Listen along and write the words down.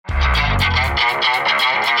We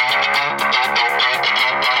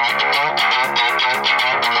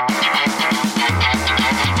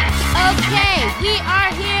are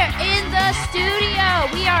here in the studio.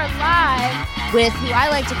 We are live with who I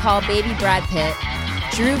like to call Baby Brad Pitt,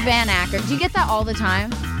 Drew Van Acker. Do you get that all the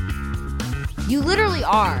time? You literally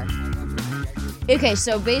are. Okay,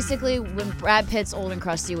 so basically when Brad Pitt's old and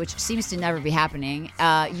crusty, which seems to never be happening,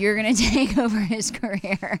 you're going to take over his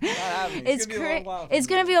career. It's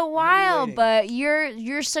going to be a while, but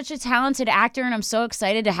you're such a talented actor, and I'm so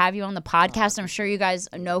excited to have you on the podcast. I'm sure you guys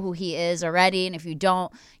know who he is already, and if you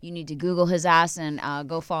don't, you need to Google his ass and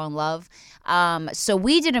go fall in love. So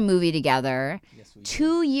we did a movie together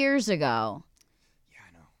 2 years ago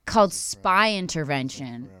called Spy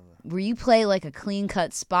Intervention, where you play like a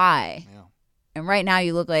clean-cut spy. Yeah. And right now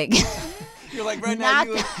you look like... You're like, right now,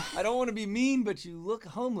 I don't want to be mean, but you look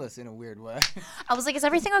homeless in a weird way. I was like, is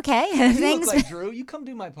everything okay? You look like Drew. You come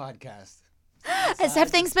do my podcast. Have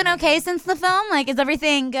things been okay since the film? Like, is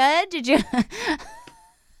everything good? Did you...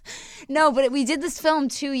 No, but we did this film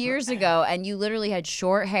 2 years ago, and you literally had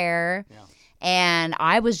short hair. Yeah. And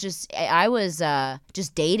I was just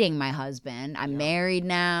dating my husband. I'm married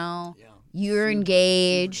now. Yeah. You're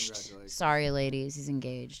engaged. Sorry, ladies. He's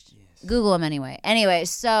engaged. Google him anyway. Anyway,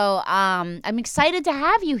 so I'm excited to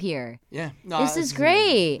have you here. Yeah. No, this is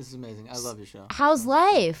great. This is amazing. I love your show. How's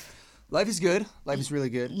life? Life is good. Life is really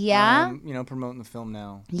good. Yeah? Promoting the film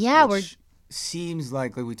now. Yeah, seems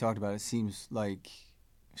like we talked about, it seems like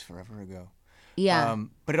it's forever ago. Yeah.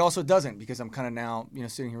 But it also doesn't, because I'm kind of now,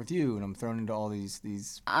 sitting here with you, and I'm thrown into all these the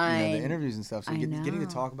interviews and stuff. So getting to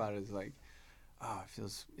talk about it is like,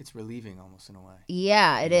 it's relieving almost in a way.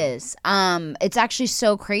 Yeah, it is. It's actually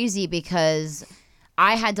so crazy because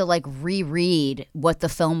I had to reread what the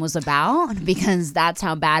film was about because that's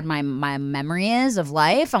how bad my memory is of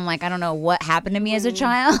life. I'm like, I don't know what happened to me as a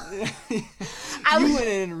child. You went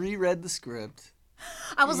in and reread the script.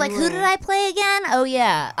 I was like, who did I play again? Oh,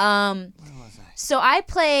 yeah. Where was I? So I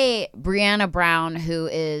play Brianna Brown, who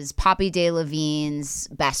is Poppy DeLevine's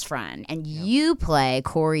best friend. And you play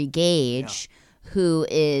Corey Gage, who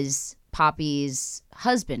is Poppy's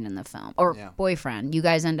husband in the film, or boyfriend. You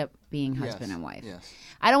guys end up being husband and wife. Yes.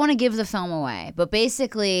 I don't want to give the film away, but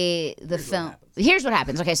basically here's what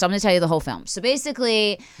happens. Okay, so I'm going to tell you the whole film. So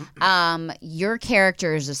basically, your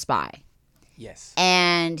character is a spy. Yes.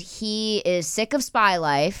 And he is sick of spy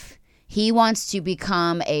life. He wants to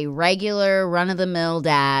become a regular run-of-the-mill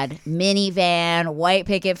dad, minivan, white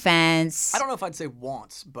picket fence. I don't know if I'd say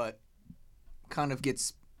wants, but kind of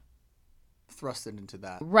gets thrusted into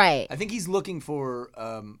that. Right. I think he's looking for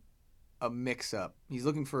a mix-up. He's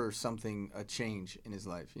looking for a change in his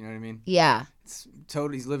life. You know what I mean? Yeah. It's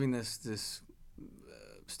totally. He's living this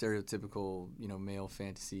stereotypical, male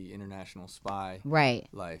fantasy international spy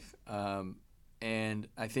life. And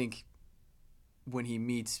I think when he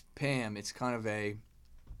meets Pam, it's kind of an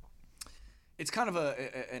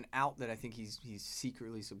out that I think he's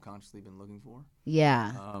secretly, subconsciously been looking for.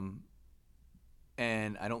 Yeah.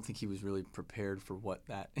 And I don't think he was really prepared for what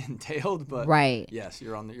that entailed, but yes,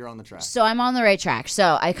 you're on the track. So I'm on the right track.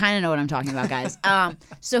 So I kind of know what I'm talking about, guys.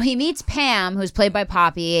 So he meets Pam, who's played by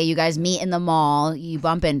Poppy. You guys meet in the mall. You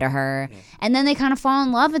bump into her, and then they kind of fall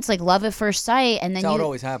in love. It's like love at first sight, and then that's how it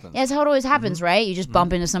always happens. Yeah, that's how it always happens, right? You just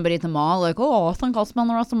bump into somebody at the mall, like, oh, I think I'll spend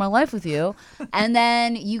the rest of my life with you, and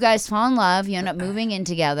then you guys fall in love. You end up moving in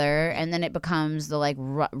together, and then it becomes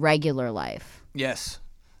the regular life. Yes.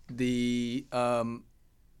 The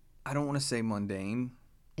I don't want to say mundane.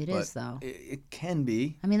 It is, though. It can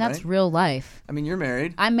be. I mean, that's real life. I mean, you're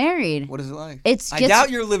married. I'm married. What is it like? I doubt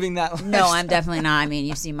you're living that life. No, I'm definitely not. I mean,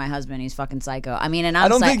 you see my husband; he's fucking psycho. I mean, and I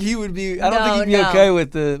don't think he would be. I don't think he'd be okay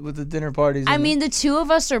with the dinner parties. I mean, the two of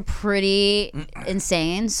us are pretty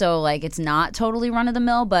insane, so it's not totally run of the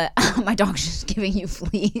mill. But my dog's just giving you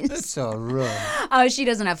fleas. That's so rough. Oh, she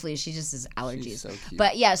doesn't have fleas. She just has allergies. She's so cute.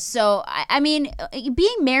 But yeah, so I mean,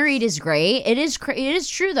 being married is great. It is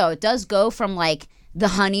true though. It does go from the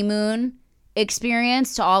honeymoon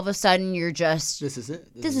experience to all of a sudden you're just this is it.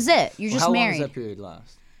 This is it. You're just married. How long does that period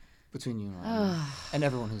last between you and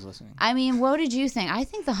everyone who's listening? I mean, what did you think? I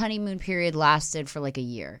think the honeymoon period lasted for a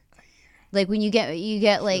year. When you get sure.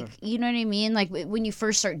 You know what I mean? When you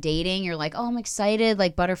first start dating, you're like, oh, I'm excited.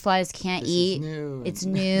 Butterflies can't eat. It's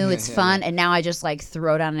new. It's fun. And now I just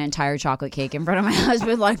throw down an entire chocolate cake in front of my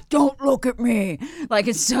husband. Don't look at me.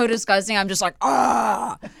 It's so disgusting. I'm just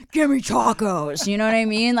give me chocos. You know what I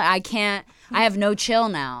mean? I can't. I have no chill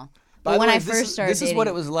now. But when I first started dating, this is what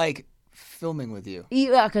it was like filming with you.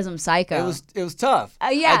 Yeah, because I'm psycho. It was tough.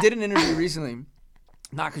 Yeah. I did an interview recently.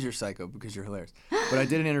 Not because you're psycho, because you're hilarious. But I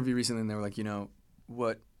did an interview recently, and they were like,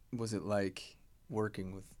 what was it like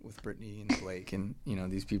working with Brittany and Blake and, you know,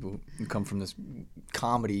 these people who come from this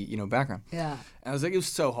comedy, you know, background. Yeah. And I was like, it was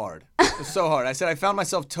so hard. It was so hard. I said I found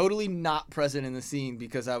myself totally not present in the scene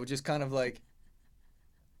because I would just kind of like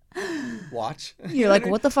watch. You're like,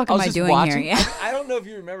 what the fuck am I doing watching. here? Yeah. I don't know if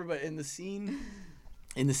you remember, but in the scene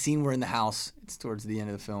we're in the house. It's towards the end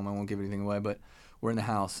of the film. I won't give anything away, but we're in the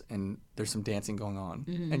house and there's some dancing going on,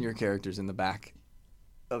 and your character's in the back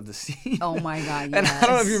of the scene. Oh my God, yes. And I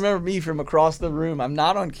don't know if you remember me from across the room. I'm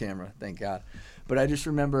not on camera, thank God. But I just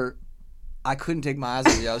remember I couldn't take my eyes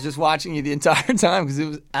off you. I was just watching you the entire time because it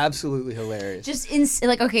was absolutely hilarious. Just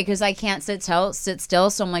like, okay, because I can't sit still,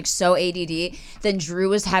 so I'm like so ADD. Then Drew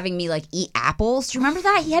was having me like eat apples. Do you remember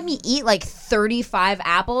that? He had me eat like 35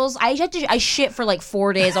 apples. I shit for like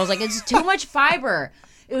 4 days. I was like, it's too much fiber.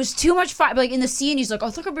 It was too much fiber. Like in the scene, he's like, I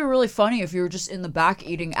think it'd be really funny if you were just in the back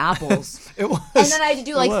eating apples. It was. And then I had to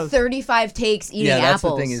do like 35 takes eating apples. Yeah, that's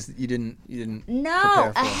the thing is you didn't.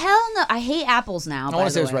 No, hell no. I hate apples now. I want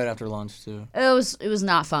to say it was right after lunch too. It was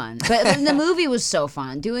not fun, but the movie was so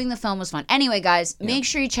fun. Doing the film was fun. Anyway, guys, make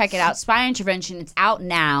sure you check it out. Spy Intervention. It's out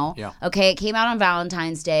now. Yeah. Okay, it came out on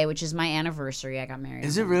Valentine's Day, which is my anniversary. I got married.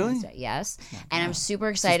 Is it really? Day. Yes. And I'm super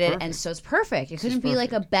excited, and so it's perfect. It couldn't be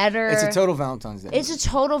like a better. It's a total Valentine's Day. It's a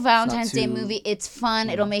total Valentine's Day movie. It's fun.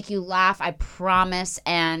 Yeah. It'll make you laugh. I promise.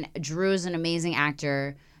 And Drew is an amazing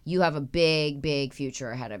actor. You have a big, big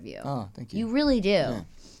future ahead of you. Oh, thank you. You really do. Yeah.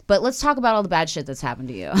 But let's talk about all the bad shit that's happened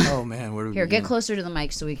to you. Oh man, where do we Here, begin? Get closer to the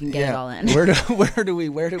mic so we can get it all in. Where do we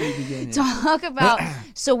begin? Talk about.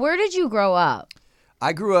 So where did you grow up?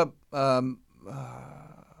 I grew up. I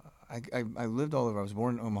lived all over. I was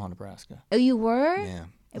born in Omaha, Nebraska. Oh, you were? Yeah.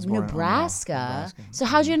 Nebraska. So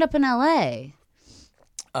how'd you end up in LA?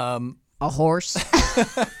 A horse.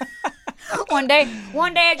 One day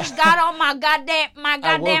I just got on my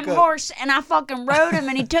goddamn horse and I fucking rode him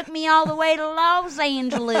and he took me all the way to Los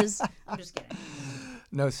Angeles. I'm just kidding.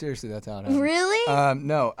 No, seriously, that's how it happened. Really?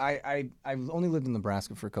 No, I only lived in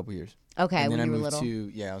Nebraska for a couple years. Okay, and then when you I were moved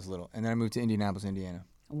little. I was little, and then I moved to Indianapolis, Indiana.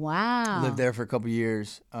 Wow. Lived there for a couple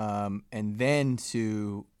years, and then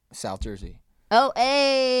to South Jersey. Oh,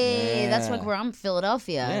 hey, that's like where I'm,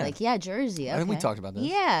 Philadelphia. Yeah. Like, yeah, Jersey. Okay. I think we talked about this.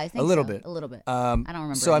 Yeah, I think a little bit. A little bit. I don't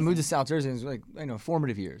remember. So I moved to South Jersey. And it was like,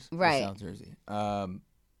 formative years. Right. South Jersey.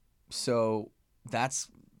 So that's,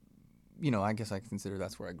 I guess I consider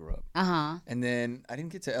that's where I grew up. Uh-huh. And then I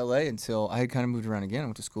didn't get to LA until I had kind of moved around again. I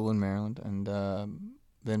went to school in Maryland and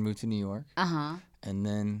then moved to New York. Uh-huh. And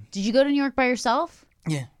then. Did you go to New York by yourself?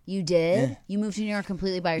 Yeah. You did? Yeah. You moved to New York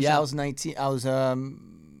completely by yourself? Yeah, I was 19. I was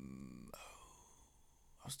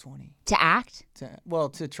 20. To act?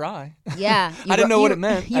 To try. Yeah. I didn't know what it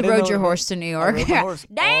meant. You rode your horse to New York. I rode my horse.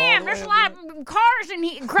 Damn, there's a lot of cars in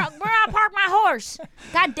here. Where I park my horse?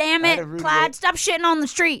 God damn it, Clyde, stop shitting on the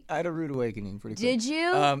street. I had a rude awakening pretty quick. Did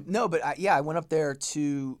you? No, but I went up there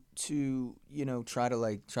to try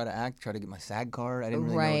to act, try to get my SAG card. I didn't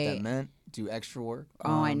really know what that meant. Do extra work.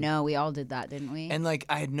 Oh, I know. We all did that, didn't we? And I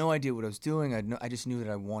had no idea what I was doing. I just knew that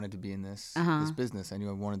I wanted to be in this business. I knew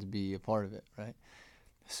I wanted to be a part of it, right?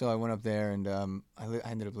 So I went up there and I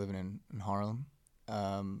ended up living in Harlem.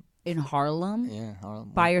 In Harlem? Yeah,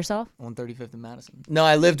 Harlem. By yourself? 135th and Madison. No,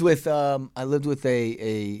 I lived with a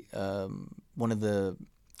one of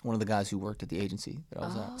the guys who worked at the agency that I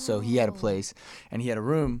was at. So he had a place and he had a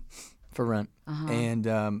room for rent. And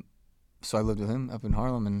so I lived with him up in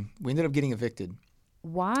Harlem and we ended up getting evicted.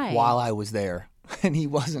 Why? While I was there and he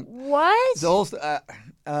wasn't. What? The whole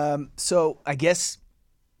so I guess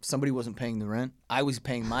somebody wasn't paying the rent. I was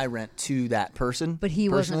paying my rent to that person, but he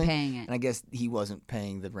wasn't paying it. And I guess he wasn't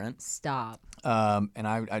paying the rent. Stop. And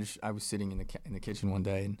I was sitting in the kitchen one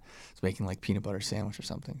day and was making like peanut butter sandwich or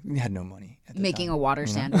something. We had no money at the making time, a water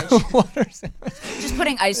sandwich. Water sandwich. Just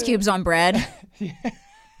putting ice cubes on bread. Yeah.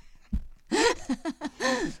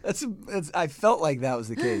 I felt like that was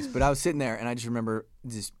the case, but I was sitting there and I just remember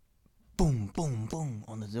just boom, boom, boom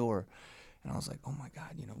on the door. And I was like, "Oh my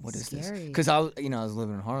God, what is this?" Because I was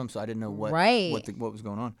living in Harlem, so I didn't know what was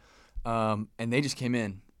going on. And they just came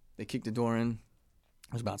in. They kicked the door in.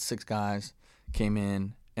 There was about 6 guys came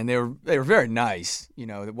in, and they were very nice.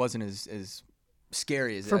 It wasn't as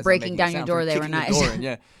scary as for breaking down your door. They were nice.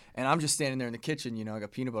 Yeah. And I'm just standing there in the kitchen. I got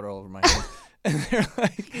peanut butter all over my hands, and they're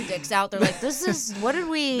like, your dick's out. They're like, "This is what did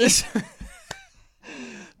we?"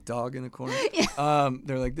 Dog in the corner. Yeah.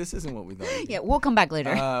 They're like, this isn't what we thought. Yeah, we'll come back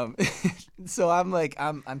later. So I'm like,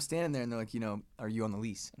 I'm standing there, and they're like, are you on the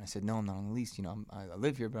lease? And I said, no, I'm not on the lease. I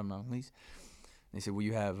live here, but I'm not on the lease. And they said, well,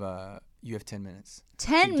 you have 10 minutes.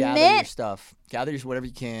 10 minutes. Gather your stuff, gather whatever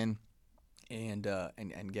you can,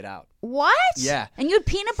 and get out. What? Yeah. And you had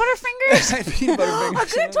peanut butter fingers? I had peanut butter fingers. I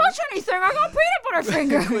couldn't touch anything. I got peanut butter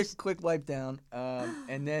fingers. quick wipe down.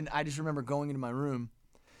 And then I just remember going into my room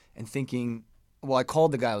and thinking, well, I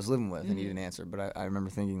called the guy I was living with and he didn't answer, but I remember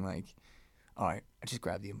thinking like, all right, I just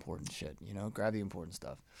grabbed the important shit, grab the important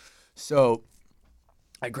stuff. So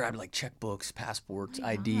I grabbed like checkbooks, passports,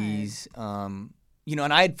 IDs, and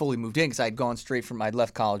I had fully moved in because I'd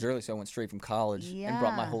left college early, so I went straight from college and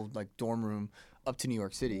brought my whole like dorm room up to New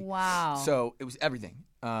York City. Wow. So it was everything.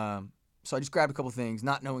 So I just grabbed a couple things,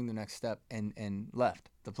 not knowing the next step, and left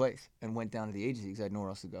the place and went down to the agency because I had nowhere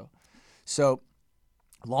else to go. So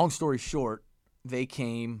long story short, they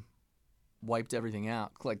came, wiped everything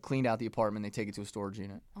out, like cleaned out the apartment. They take it to a storage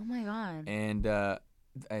unit. Oh my God. And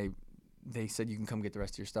they said you can come get the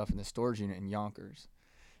rest of your stuff in the storage unit in Yonkers.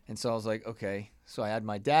 And so I was like, okay. So I had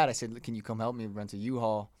my dad. I said, can you come help me rent a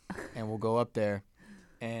U-Haul, and we'll go up there.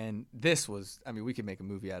 And this was, we could make a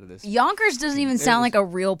movie out of this. Yonkers doesn't even sound like a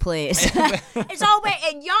real place. It's all way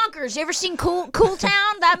in Yonkers. You ever seen Cool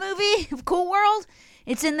Town, that movie? Cool World?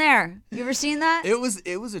 It's in there. You ever seen that? It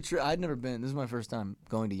was a trip. I'd never been. This is my first time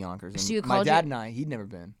going to Yonkers. And so you my dad and I, he'd never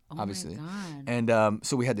been, obviously. Oh my God. And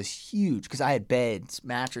so we had this huge, because I had beds,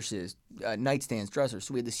 mattresses, nightstands, dressers.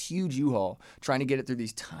 So we had this huge U-Haul trying to get it through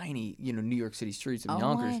these tiny, New York City streets of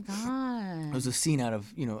Yonkers. Oh my God. It was a scene out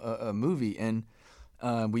of, a movie. And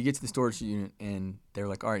we get to the storage unit and they're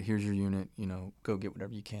like, all right, here's your unit, go get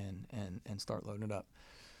whatever you can and start loading it up.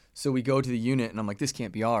 So we go to the unit and I'm like, this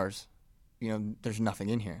can't be ours. There's nothing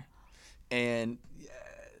in here. And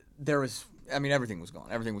there was, everything was gone.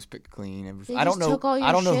 Everything was picked clean. I don't know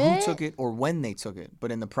who took it or when they took it,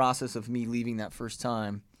 but in the process of me leaving that first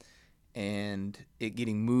time and it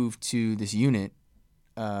getting moved to this unit,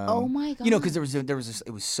 oh my God. Because there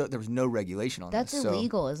was no regulation on this. That's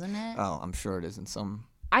illegal, isn't it? Oh, I'm sure it is in some.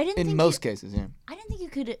 In most cases, yeah. I didn't think you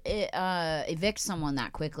could evict someone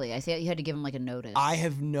that quickly. I thought you had to give them like a notice. I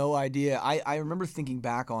have no idea. I remember thinking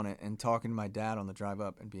back on it and talking to my dad on the drive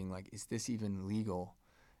up and being like, is this even legal?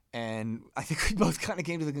 And I think we both kind of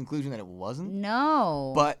came to the conclusion that it wasn't.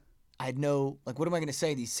 No. But I had no, what am I going to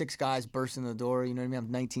say? These 6 guys burst in the door, you know what I mean?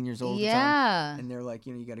 I'm 19 years old at the time. And they're like,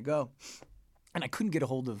 you got to go. And I couldn't get a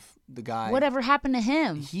hold of the guy. Whatever happened to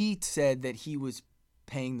him? He said that he was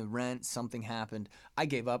paying the rent. Something happened. I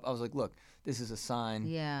gave up. I was like, look, this is a sign.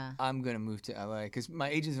 Yeah. I'm going to move to LA. Because my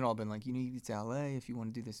agents had all been like, you need to get to LA if you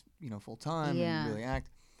want to do this, full time and really act.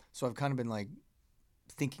 So I've kind of been like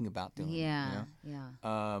thinking about doing it.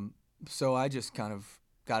 Yeah. So I just kind of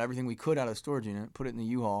got everything we could out of the storage unit, put it in the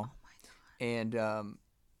U-Haul, and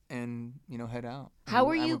head out. How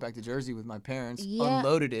were you? I went back to Jersey with my parents,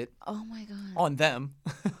 unloaded it. Oh my God. On them.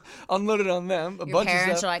 Unloaded on them. Your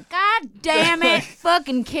parents are like, God damn it,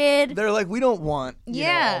 fucking kid. They're like, we don't want all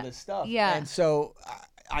this stuff. Yeah. And so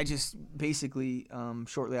I just basically,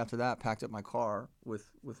 shortly after that, packed up my car with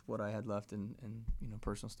what I had left and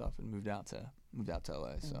personal stuff and moved out to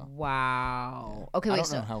LA. So. Wow. Yeah. Okay, I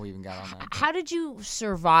don't know how we even got on that. How did you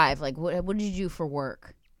survive? Like, what did you do for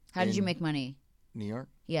work? How did you make money? New York?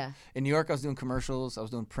 Yeah. In New York, I was doing commercials. I was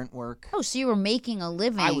doing print work. Oh, so you were making a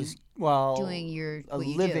living. I was, doing a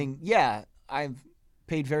living. Yeah. I've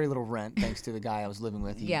paid very little rent thanks to the guy I was living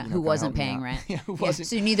with. Who wasn't paying rent. Who wasn't.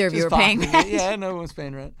 So neither of you were paying rent. Yeah, no one was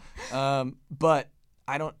paying rent. But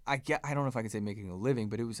I don't know if I could say making a living,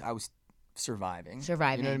 but I was surviving. You know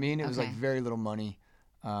what I mean? It was like very little money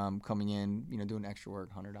coming in, doing extra work,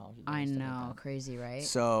 $100 a day. I know. Crazy, right?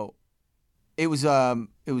 So it was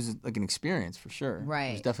like an experience for sure. Right.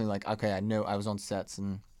 It was definitely like, okay, I know I was on sets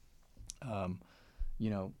and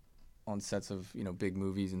on sets of big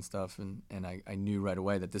movies and stuff, and I knew right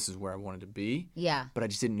away that this is where I wanted to be. Yeah. But I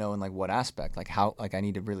just didn't know in like what aspect, like how, like I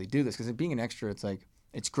need to really do this, because being an extra, it's like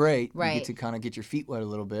it's great. Right. You get to kind of get your feet wet a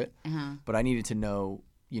little bit. But I needed to know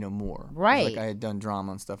more. Right. Like I had done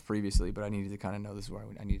drama and stuff previously, but I needed to kind of know this is where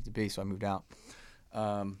I needed to be, so I moved out.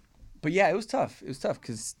 But yeah, it was tough. It was tough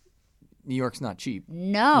because New York's not cheap. No,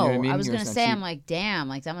 you know what I mean? I was going to say, I'm like, damn,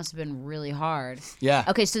 like that must have been really hard. Yeah.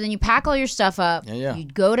 Okay, so then you pack all your stuff up. Yeah. You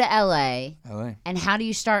go to LA. LA. And how do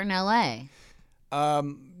you start in LA?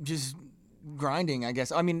 Just grinding, I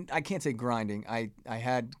guess. I mean, I can't say grinding. I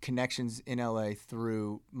had connections in LA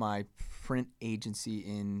through my print agency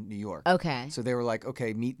in New York. Okay. So they were like,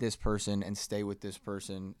 okay, meet this person and stay with this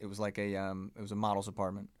person. It was like it was a model's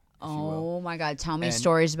apartment. Oh my God! Tell me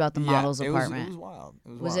stories about the model's apartment. It was wild.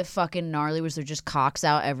 Was it fucking gnarly? Was there just cocks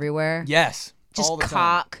out everywhere? Yes. Just all the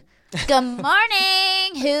cock. time. Good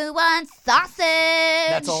morning. Who wants sausage?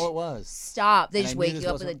 That's all it was. Stop. They just wake you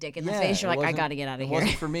up with a dick in the face. You're like, I got to get out of here. It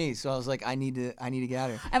wasn't for me, so I was like, I need to get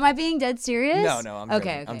out of here. Am I being dead serious? No, I'm joking.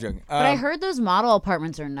 Okay. I'm joking. But I heard those model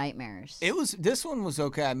apartments are nightmares. This one was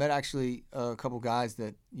okay. I met actually a couple guys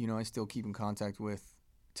that, I still keep in contact with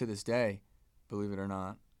to this day, believe it or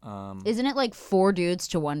not. Isn't it like 4 dudes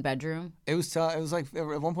to 1 bedroom? It was like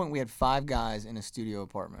at one point we had 5 guys in a studio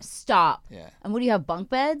apartment. Stop. Yeah. And what do you have, bunk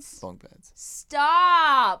beds? Bunk beds.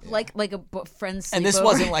 Stop. Yeah. Like a friend's sleepover. And this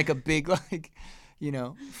wasn't like a big flat. You know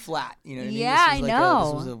what I mean? Yeah, I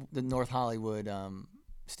know. This was the North Hollywood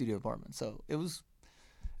studio apartment. So it was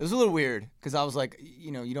a little weird because I was like,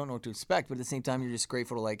 you don't know what to expect, but at the same time you're just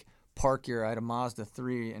grateful to like park I had a Mazda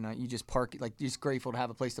 3 and you just park it, like you're just grateful to have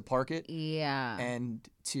a place to park it. Yeah. And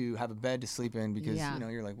to have a bed to sleep in because,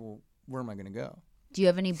 you're like, well, where am I going to go? Do you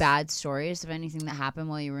have any bad stories of anything that happened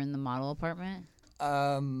while you were in the model apartment?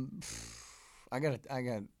 I mean, I don't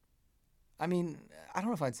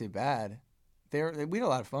know if I'd say bad. We had a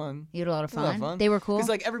lot of fun. You had a lot of fun? They were cool? Because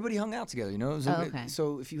like everybody hung out together, okay.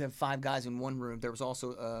 So if you have 5 guys in one room, there was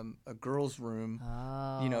also a girls' room,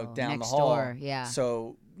 down the hall. Door, yeah.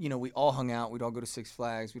 So, we all hung out. We'd all go to Six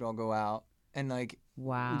Flags. We'd all go out. And like,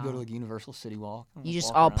 wow. We'd go to like Universal City Walk. You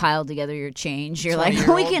just all piled together your change. You're like,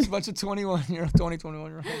 we can. A bunch of 21-year-olds. Like,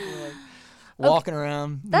 walking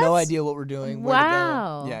around, no idea what we're doing. Where to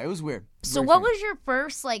go. Yeah, it was weird. So what was your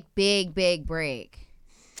first like big break?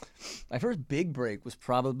 My first big break was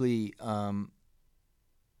probably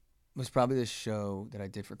this show that I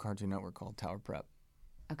did for Cartoon Network called Tower Prep.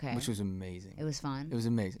 Okay. Which was amazing. It was fun. It was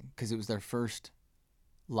amazing because it was their first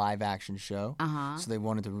live action show. Uh-huh. So they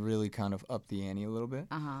wanted to really kind of up the ante a little bit.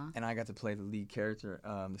 Uh-huh. And I got to play the lead character,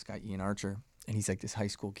 this guy Ian Archer, and he's like this high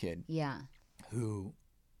school kid. Yeah. Who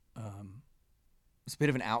was a bit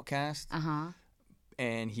of an outcast. Uh-huh.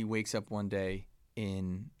 And he wakes up one day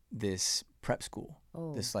in this prep school.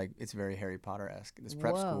 Oh. This like it's very Harry Potter-esque, this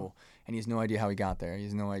prep school, and he has no idea how he got there. He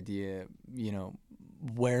has no idea,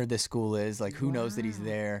 where this school is. Like who knows that he's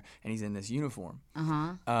there, and he's in this uniform.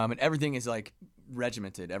 And everything is like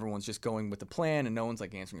regimented. Everyone's just going with the plan, and no one's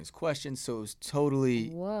like answering his questions. So it was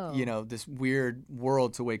totally, this weird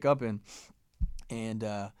world to wake up in. And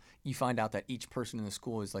you find out that each person in the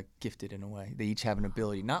school is like gifted in a way. They each have an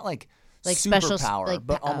ability, not like superpower,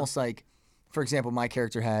 but almost like. For example, my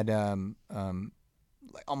character had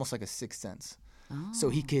almost like a sixth sense. Oh. So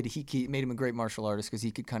he made him a great martial artist because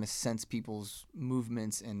he could kind of sense people's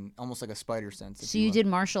movements and almost like a spider sense. So you did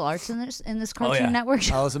martial arts in this Cartoon Network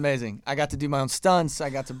show? Oh, it was amazing. I got to do my own stunts. I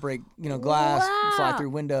got to break glass, fly through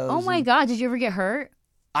windows. Oh my God! Did you ever get hurt?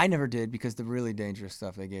 I never did because the really dangerous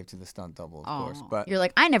stuff they gave to the stunt double, of course. But you're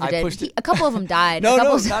like, I never did. A couple of them died. No,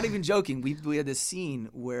 not even joking. We had this scene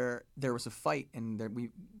where there was a fight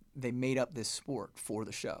and they made up this sport for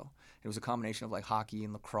the show. It was a combination of like hockey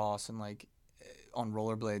and lacrosse and like on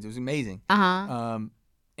rollerblades. It was amazing. And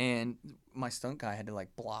my stunt guy had to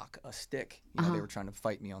like block a stick. They were trying to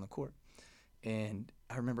fight me on the court. And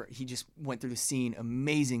I remember he just went through the scene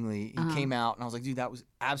amazingly. He came out and I was like, dude, that was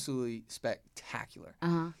absolutely spectacular.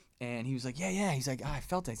 And he was like, yeah. He's like, I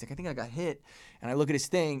felt that. He's like, I think I got hit. And I look at his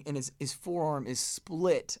thing, and his forearm is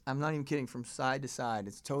split. I'm not even kidding, from side to side.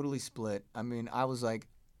 It's totally split. I mean, I was like,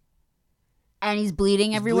 and he's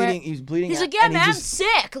bleeding everywhere. He's bleeding. He's like, yeah, man, I'm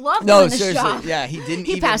sick. Love him in the seriously, shop. Yeah, he didn't.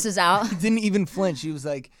 He passes out. He didn't even flinch. He was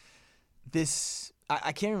like, this.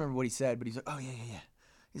 I can't remember what he said, but he's like, oh yeah.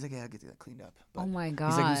 He's like, yeah, I'll get that cleaned up. But oh my God.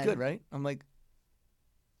 He's like, it was good, right? I'm like,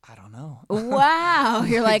 I don't know. Wow.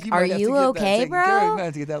 You're like, are you okay, bro? You might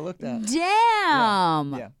have to get that looked at.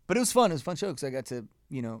 Damn. Yeah. But it was fun. It was a fun show because I got to,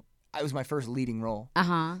 it was my first leading role.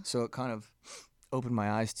 So it kind of opened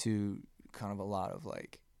my eyes to kind of a lot of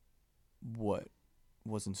like what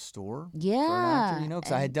was in store for an actor,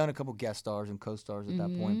 because I had done a couple guest stars and co-stars at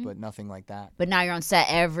that point, but nothing like that. But now you're on set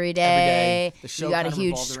every day. The show you got kind a of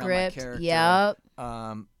huge revolved script. around my character. Yep.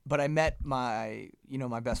 But I met my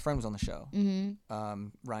best friend was on the show.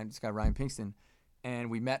 This guy Ryan Pinkston,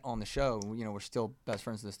 and we met on the show. We're still best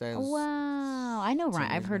friends to this day. Wow, I know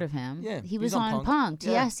Ryan. I've heard of him. Yeah, he was on Punk'd.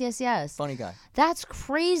 Yeah. Yes. Funny guy. That's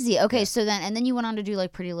crazy. Okay, so then you went on to do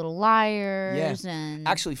like Pretty Little Liars. Yeah. And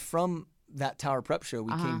actually from that Tower Prep show,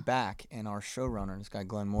 we came back, and our showrunner, this guy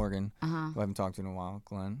Glenn Morgan, who I haven't talked to in a while.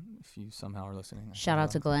 Glenn, if you somehow are listening, shout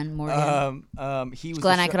out to Glenn Morgan. He was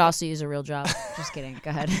Glenn. I could also use a real job. Just kidding.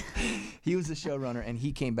 Go ahead. He was the showrunner, and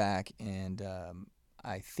he came back, and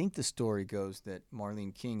I think the story goes that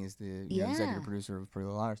Marlene King is the executive producer of Pretty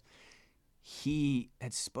Little Liars. He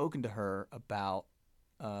had spoken to her about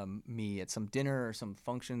me at some dinner or some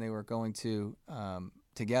function they were going to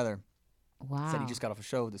together. Wow. Said he just got off a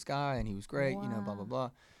show with this guy and he was great, you know, blah, blah, blah.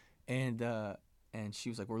 And she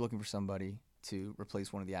was like, we're looking for somebody to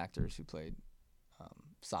replace one of the actors who played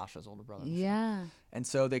Sasha's older brother. Yeah. And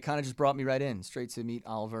so they kind of just brought me right in, straight to meet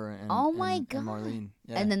Oliver and, God. and Marlene.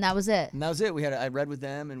 Yeah. And then that was it. And that was it. I read with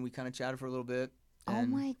them and we kind of chatted for a little bit.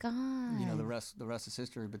 And, oh my God. You know, the rest is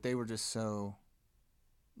history. But they were just so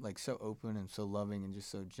open and so loving and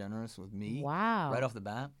just so generous with me. Wow. Right off the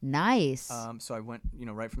bat. Nice. So I went, you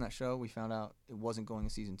know, right from that show, we found out it wasn't going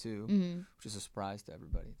to season 2, which is a surprise to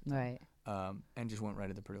everybody. Right. And just went right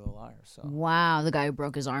to the Pretty Little Liars. So. Wow, the guy who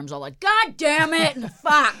broke his arms all like, God damn it,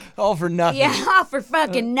 fuck. All for nothing. Yeah, all for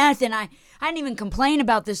fucking nothing. I didn't even complain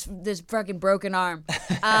about this fucking broken arm.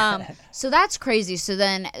 So that's crazy. So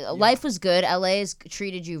then life was good. LA's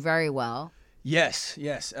treated you very well. Yes.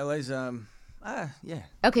 LA's, yeah.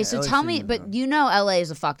 Okay, yeah, so LA's tell me, but you know LA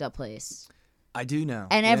is a fucked up place. I do know.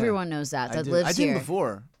 And everyone knows that lives here. I didn't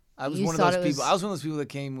before. I was one of those people. I was one of those people that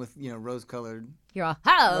came with, you know, rose-colored. You're all,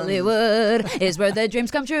 Hollywood is where the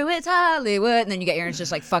dreams come true. It's Hollywood. And then you get here and it's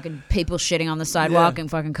just like fucking people shitting on the sidewalk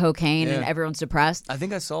and fucking cocaine and everyone's depressed. I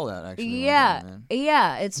think I saw that actually. Yeah.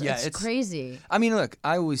 It's crazy. I mean, look,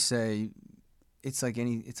 I always say it's like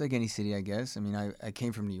any city, I guess. I mean, I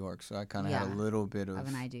came from New York, so I kind of had a little bit of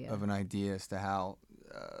an idea as to how,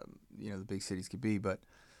 you know, the big cities could be. But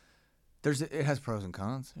it has pros and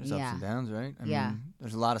cons. There's ups and downs, right? I mean,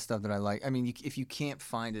 there's a lot of stuff that I like. I mean, if you can't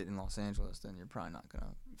find it in Los Angeles, then you're probably not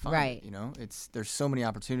gonna find it. You know, there's so many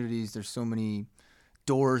opportunities. There's so many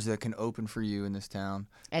doors that can open for you in this town.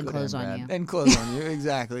 And close on you. And close on you,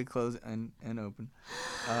 exactly. Close and open.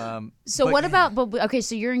 So what about? But okay,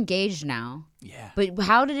 so you're engaged now. Yeah. But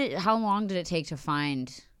how long did it take to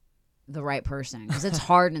find the right person? Because it's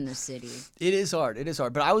hard in this city. It is hard.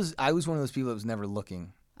 But I was one of those people that was never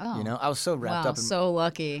looking. Oh. You know, I was so wrapped up in... so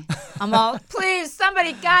lucky. I'm all, please,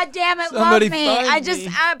 somebody, goddamn it, love me.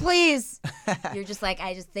 Please. You're just like,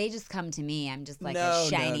 they just come to me. I'm just like a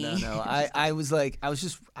shiny. No. I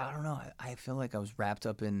don't know. I feel like I was wrapped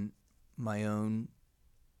up in my own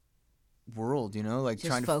world, you know, like just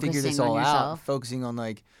trying to figure this all out, focusing on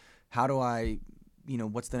like, how do I, you know,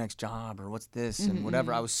 what's the next job or what's this and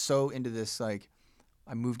whatever. I was so into this, like,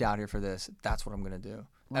 I moved out here for this. That's what I'm going to do.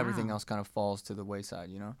 Wow. Everything else kind of falls to the wayside,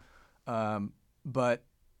 you know? But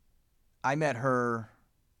I met her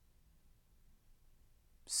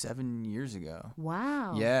 7 years ago.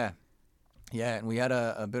 Wow. Yeah. And we had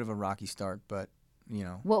a bit of a rocky start, but, you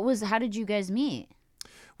know. How did you guys meet?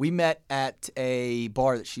 We met at a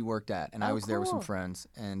bar that she worked at, and I was there with some friends.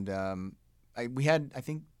 And we had, I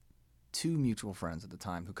think, 2 mutual friends at the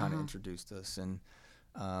time who kind of introduced us, and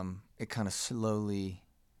it kind of slowly...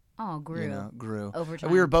 grew. You know, grew. Over time.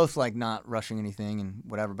 And we were both like not rushing anything and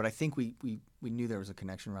whatever, but I think we knew there was a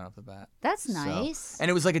connection right off the bat. That's nice. So,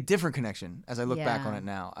 and it was like a different connection as I look back on it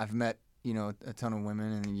now. I've met, you know, a ton of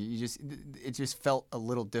women, and it just felt a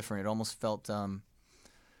little different. It almost felt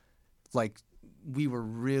like we were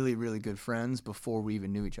really, really good friends before we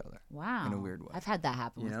even knew each other. Wow. In a weird way. I've had that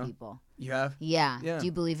happen with people. You have? Yeah. Do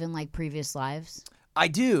you believe in like previous lives? I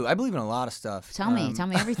do. I believe in a lot of stuff. Tell me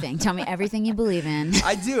everything. Tell me everything you believe in.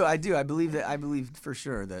 I do. I believe for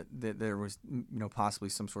sure that there was, you know, possibly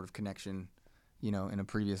some sort of connection, you know, in a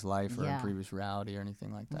previous life or in previous reality or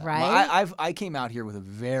anything like that. Right. I came out here with a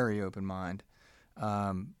very open mind.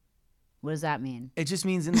 What does that mean? It just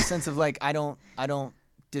means in the sense of like I don't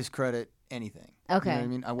discredit anything. Okay. You know what I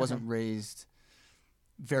mean? I wasn't raised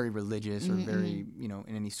very religious or very, you know,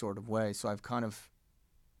 in any sort of way. So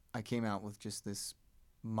I came out with just this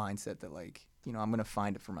mindset that, like, you know, I'm going to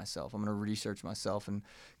find it for myself. I'm going to research myself, and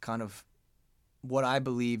kind of what I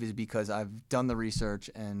believe is because I've done the research,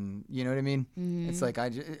 and you know what I mean? Mm-hmm. It's like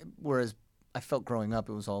whereas I felt growing up,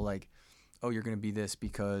 it was all like, oh, you're going to be this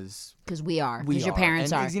because we are. Because your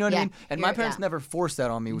parents are. You know what I mean? And my parents never forced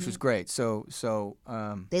that on me, which was great. So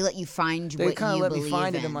they let you find what you believe in. They kind of let me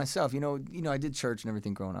find it in myself. You know, I did church and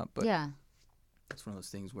everything growing up, but it's one of those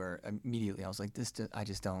things where immediately I was like, I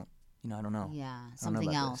just don't. You know, I don't know. Yeah,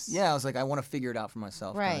 something else. Yeah, I was like, I want to figure it out for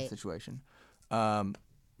myself. Right. Kind of situation.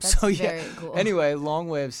 That's very cool. Anyway, long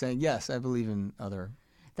way of saying yes. I believe in other.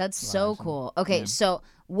 That's so cool. Okay, so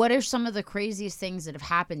what are some of the craziest things that have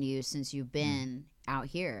happened to you since you've been out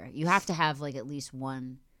here? You have to have like at least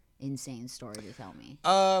one insane story to tell me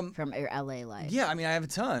from your LA life. Yeah, I mean, I have a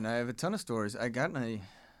ton. of stories. I got in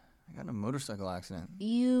a motorcycle accident.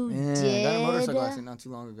 You did? I got in a motorcycle accident not too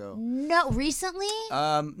long ago. No, recently?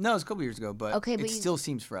 No, it was a couple years ago, but it still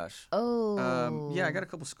seems fresh. Oh. Yeah, I got a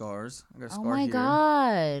couple scars. I got a scar here. Oh my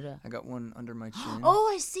God. I got one under my chin. Oh,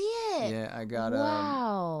 I see it. Yeah, I got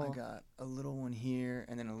wow. I got a little one here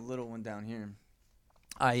and then a little one down here.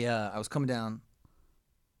 I was coming down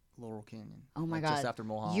Laurel Canyon. Oh my God. Just after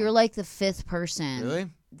Mulholland. You're like the 5th person. Really?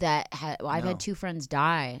 That I've had 2 friends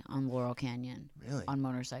die on Laurel Canyon. Really? On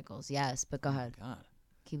motorcycles. Yes, but go ahead. God.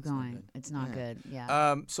 Keep going. It's not good.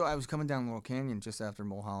 Yeah. So I was coming down Laurel Canyon just after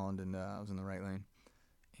Mulholland, and I was in the right lane.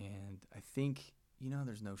 And I think,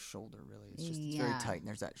 there's no shoulder really. It's just it's very tight, and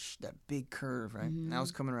there's that big curve, right? And I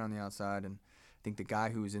was coming around the outside, and I think the guy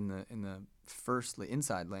who was in the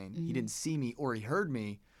inside lane, he didn't see me, or he heard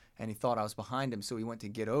me, and he thought I was behind him, so he went to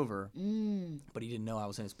get over, but he didn't know I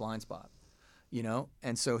was in his blind spot,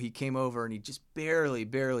 And so he came over, and he just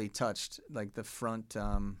barely touched like the front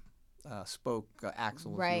spoke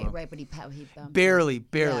axle. Right, but he barely.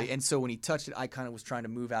 Yeah. And so when he touched it, I kind of was trying to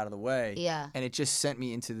move out of the way. Yeah. And it just sent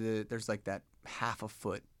me into there's like that half a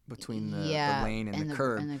foot between the lane and the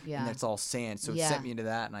curb, and that's all sand. So it sent me into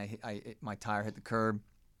that, and my tire hit the curb.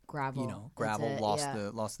 Gravel. Lost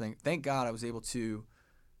the thing. Thank God I was able to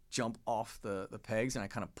jump off the pegs, and I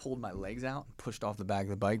kind of pulled my legs out and pushed off the back of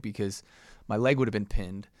the bike, because my leg would have been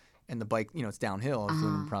pinned, and the bike, it's downhill. I was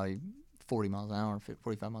doing probably 40 miles an hour,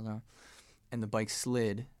 45 miles an hour. And the bike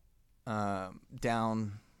slid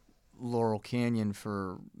down Laurel Canyon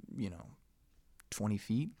for, 20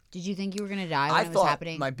 feet. Did you think you were going to die when it was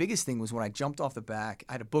happening? My biggest thing was when I jumped off the back,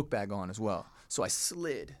 I had a book bag on as well. So I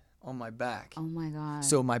slid on my back. Oh, my God.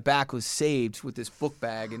 So my back was saved with this book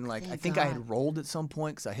bag. And, I think I had rolled at some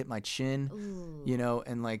point because I hit my chin,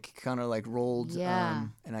 and, kind of, rolled. Yeah.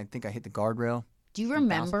 And I think I hit the guardrail. Do you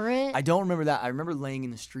remember it? I don't remember that. I remember laying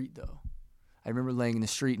in the street, though. I remember laying in the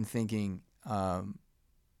street and thinking,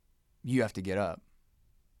 you have to get up.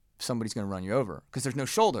 Somebody's going to run you over because there's no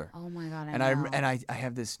shoulder. Oh my God! I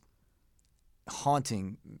have this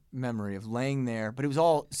haunting memory of laying there, but it was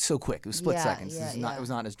all so quick. It was split seconds. It was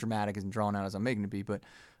not as dramatic and drawn out as I'm making it be. But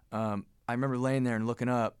I remember laying there and looking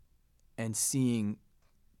up and seeing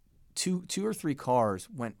two or three cars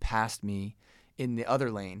went past me in the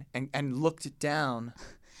other lane and looked down.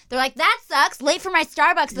 They're like, that sucks. Late for my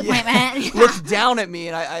Starbucks appointment. Looked down at me,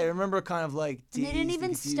 and I remember kind of like, they didn't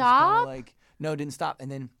even stop? No, didn't stop.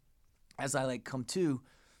 And then as I come to,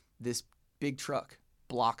 this big truck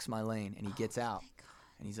blocks my lane, and he gets out.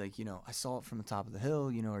 And he's like, I saw it from the top of the hill.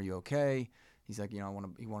 Are you okay? He's like, he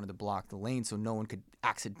wanted to block the lane so no one could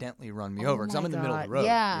accidentally run me over because I'm in the middle of the road.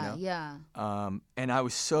 Yeah. And I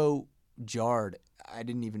was so jarred. I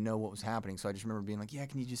didn't even know what was happening, so I just remember being like, "Yeah,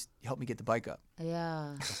 can you just help me get the bike up?"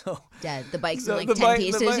 Yeah. So dead. The bike's in 10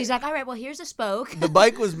 pieces. He's like, "All right, well, here's a spoke." The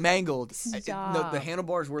bike was mangled. Stop. The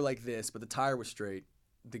handlebars were like this, but the tire was straight.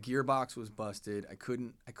 The gearbox was busted. I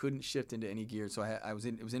couldn't shift into any gear, so it was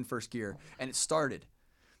in first gear, and it started,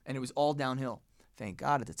 and it was all downhill. Thank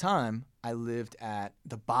God at the time I lived at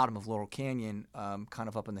the bottom of Laurel Canyon, kind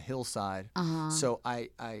of up on the hillside. So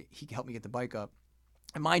he helped me get the bike up.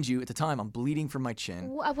 And mind you, at the time, I'm bleeding from my chin.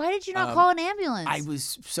 Why did you not call an ambulance? I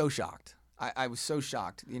was so shocked. I was so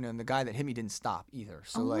shocked. And the guy that hit me didn't stop either.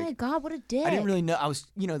 So my God, what a dick. I didn't really know. I was,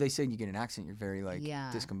 they say you get an accident, you're very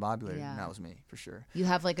discombobulated. Yeah. And that was me, for sure. You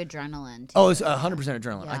have adrenaline. Oh, it's 100%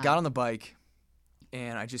 adrenaline. Yeah. I got on the bike,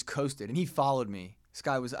 and I just coasted. And he followed me. This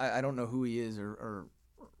guy was, I don't know who he is or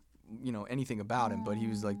anything about him, but he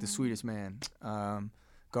was the sweetest man.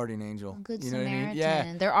 Guardian angel. Good Samaritan. What I mean?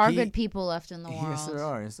 Yeah. There are good people left in the world. Yes, there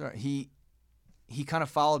are. He kind of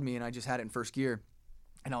followed me, and I just had it in first gear.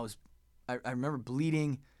 And I remember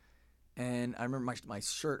bleeding, and I remember my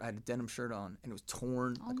shirt, I had a denim shirt on, and it was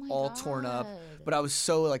torn, all torn up. But I was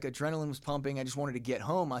so, adrenaline was pumping. I just wanted to get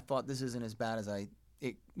home. I thought this isn't as bad as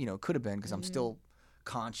it could have been because I'm still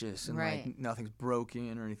conscious and nothing's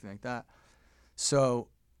broken or anything like that. So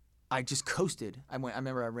I just coasted. I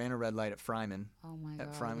remember I ran a red light at Fryman. Oh my God!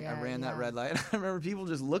 At Fryman, I ran that red light. I remember people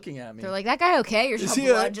just looking at me. They're like, "That guy okay? You're just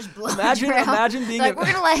blood. Imagine being we're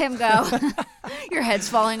gonna let him go. Your head's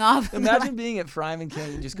falling off. Imagine being at Fryman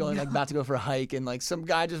Canyon, just going about to go for a hike, and some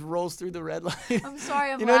guy just rolls through the red light. I'm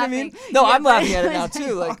sorry, you know laughing. What I mean? No, I'm laughing at it now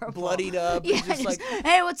too, bloodied up. Yeah, just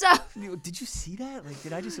hey, what's up? Did you see that?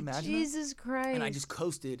 Did I just imagine? Jesus Christ! And I just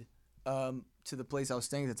coasted. To the place I was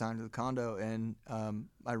staying at the time, to the condo, and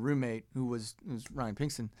my roommate, who was Ryan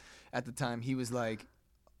Pinkston at the time, he was like,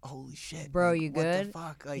 "Holy shit, bro, you good?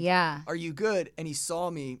 What the fuck? Yeah, are you good?" And he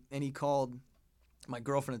saw me, and he called my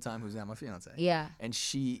girlfriend at the time, who's now my fiance. Yeah, and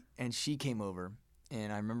she came over,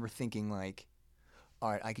 and I remember thinking all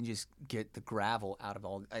right, I can just get the gravel out of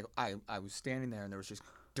all. I was standing there, and there was just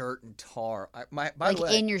dirt and tar. By the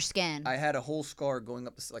way, in your skin. I had a whole scar going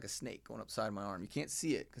up like a snake going up the side of my arm. You can't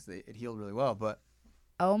see it because it healed really well, but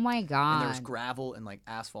oh my God! And there was gravel and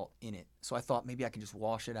asphalt in it. So I thought maybe I can just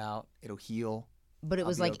wash it out. It'll heal. But it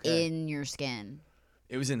was okay. in your skin.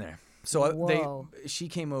 It was in there. So she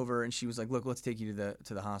came over and she was like, "Look, let's take you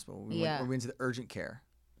to the hospital." We went to the urgent care,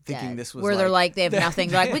 thinking this was where they're like they have nothing.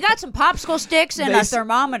 They're like, we got some popsicle sticks and a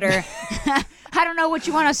thermometer. I don't know what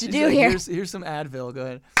you want us to do like, here. Here's some Advil.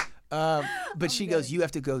 Go ahead. But she goes, "You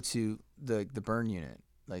have to go to the burn unit.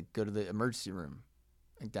 Like, go to the emergency room,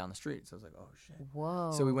 like down the street." So I was like, "Oh shit."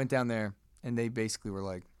 Whoa. So we went down there, and they basically were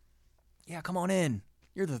like, "Yeah, come on in.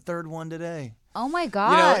 You're the third one today." Oh my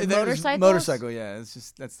God! Motorcycle, yeah. It's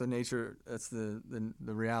just that's the nature. That's the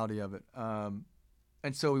reality of it.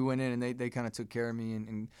 And so we went in, and they kind of took care of me.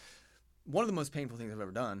 And one of the most painful things I've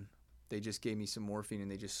ever done, they just gave me some morphine, and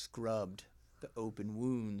they just scrubbed the open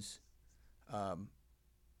wounds,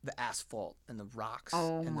 the asphalt and the rocks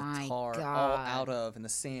and the tar all out of, and the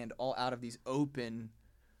sand all out of these open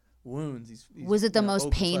wounds. These was it the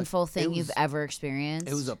most painful thing you've ever experienced?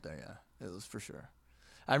 It was up there, yeah. It was for sure.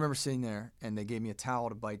 I remember sitting there, and they gave me a towel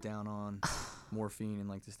to bite down on, morphine, and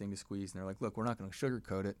like this thing to squeeze. And they're like, "Look, we're not going to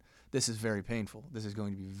sugarcoat it. This is very painful. This is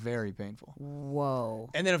going to be very painful." Whoa.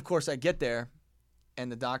 And then, of course, I get there, and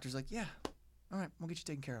the doctor's like, "Yeah, all right, we'll get you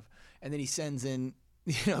taken care of." And then he sends in,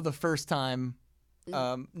 the first time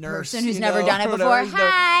nurse. Person who's never done it before.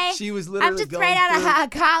 Hi. She was literally I'm just right out of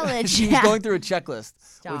college. She was going through a checklist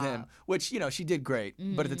with him, which, she did great.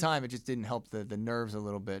 Mm-hmm. But at the time, it just didn't help the nerves a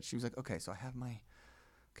little bit. She was like, "Okay, so I have my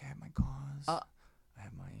gauze. I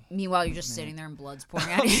have my." Meanwhile, you're just sitting there and blood's pouring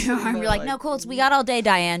out of your arm. You're like, "No, Colts, we got all day,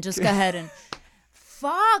 Diane. Just go ahead and."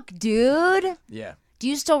 Fuck, dude. Yeah. Do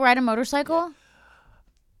you still ride a motorcycle? Yeah.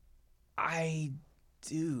 I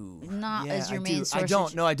do. Not as your main source. I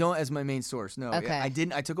don't. No, I don't as my main source. No. Okay. I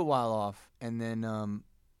didn't. I took a while off, and then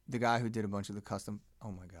the guy who did a bunch of the custom.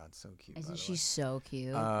 Oh my God, so cute. Isn't she so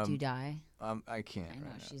cute? Do you die? I can't. I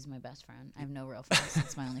know, she's my best friend. I have no real friends.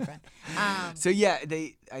 It's my only friend. So yeah,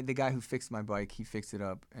 the guy who fixed my bike, he fixed it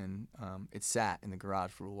up, and it sat in the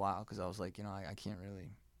garage for a while because I was like, I can't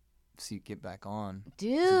really get back on.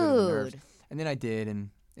 Dude. And then I did, and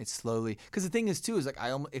it slowly. Because the thing is too is like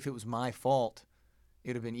if it was my fault, it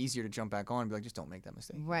would have been easier to jump back on and be like, just don't make that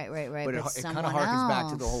mistake. Right. But it kind of harkens back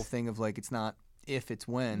to the whole thing of like it's not if, it's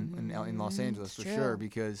when in Los Angeles for sure,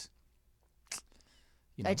 because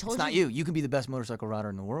it's not you. You can be the best motorcycle rider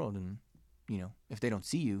in the world, and if they don't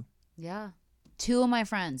see you. Yeah. 2 of my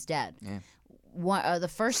friends dead. Yeah. One, the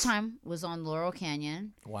first time was on Laurel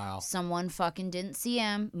Canyon. Wow. Someone fucking didn't see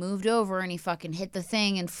him, moved over, and he fucking hit the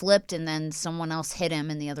thing and flipped, and then someone else hit him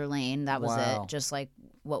in the other lane. That was it. Just like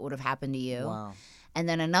what would have happened to you. Wow. And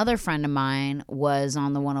then another friend of mine was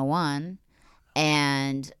on the 101,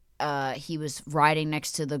 and he was riding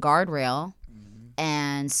next to the guardrail,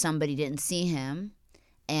 and somebody didn't see him,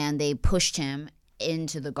 and they pushed him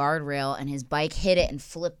into the guardrail, and his bike hit it and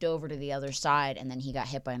flipped over to the other side, and then he got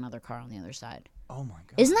hit by another car on the other side. Oh my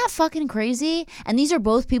God. Isn't that fucking crazy? And these are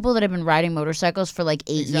both people that have been riding motorcycles for like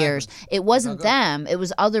 8 years. It wasn't them. It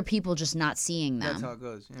was other people just not seeing them. That's how it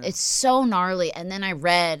goes. Yeah. It's so gnarly. And then I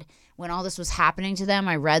read, when all this was happening to them,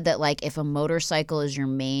 I read that like if a motorcycle is your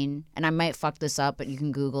main, and I might fuck this up, but you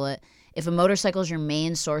can Google it. If a motorcycle is your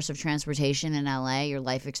main source of transportation in LA, your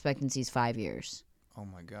life expectancy is 5 years. Oh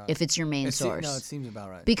my God. If it's your main source. No, it seems about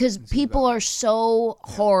right. Because people are so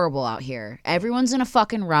horrible out here. Everyone's in a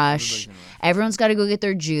fucking rush. Everyone's got to go get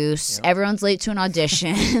their juice. Yep. Everyone's late to an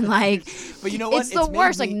audition. Like, but you know what? It's the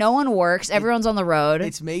worst. Like, no one works. Everyone's on the road.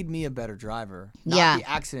 It's made me a better driver. Not the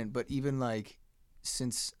accident, but even like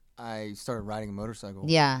since I started riding a motorcycle.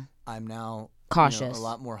 Yeah. I'm now cautious, a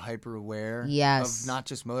lot more hyper aware. Yes. Of not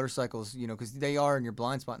just motorcycles, because they are in your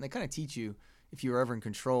blind spot, and they kind of teach you if you're ever in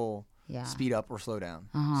control. Yeah. Speed up or slow down.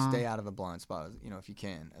 Stay out of a blind spot, if you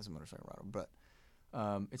can, as a motorcycle rider.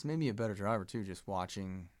 But it's made me a better driver too, just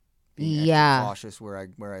watching, being extra cautious where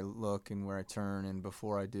I look and where I turn and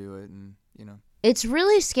before I do it, and It's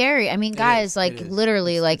really scary. I mean, guys,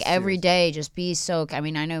 literally, it's every day, just be so. I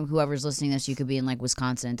mean, I know whoever's listening to this, you could be in like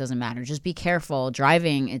Wisconsin. It doesn't matter. Just be careful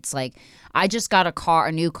driving. It's like I just got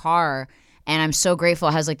a new car. And I'm so grateful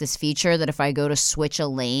it has like this feature that if I go to switch a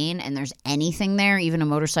lane and there's anything there, even a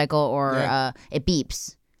motorcycle or it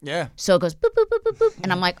beeps. Yeah. So it goes boop, boop, boop, boop, boop.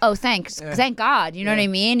 And I'm like, oh, thanks. Yeah. Thank God. You know what I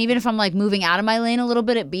mean? Even if I'm like moving out of my lane a little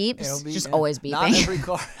bit, it beeps. Just always beeping. Not every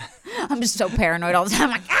car. I'm just so paranoid all the time. I'm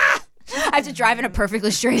like, ah! I have to drive in a perfectly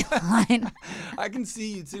straight line. I can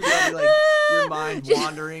see you too, buddy. Like your mind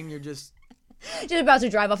wandering. You're just about to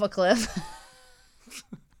drive off a cliff.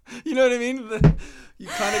 You know what I mean? You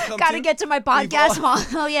kind of gotta get to my podcast.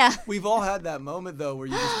 Oh yeah. We've all had that moment though, where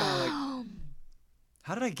you just kind of like,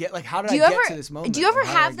 how did I get to this moment? Do you ever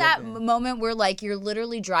have that moment where like you're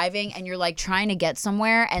literally driving and you're like trying to get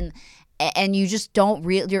somewhere and you just don't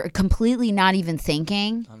you're completely not even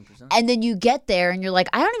thinking. 100%. And then you get there and you're like,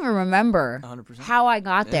 I don't even remember 100%. how I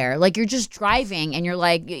got there. Like, you're just driving and you're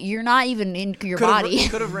like, you're not even in your body.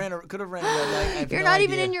 Could have ran a red light. You're not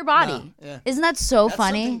even in your body. No, yeah. Isn't that so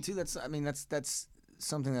funny? Too, that's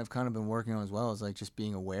something that I've kind of been working on as well, is like just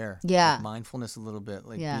being aware. Yeah. Like mindfulness a little bit,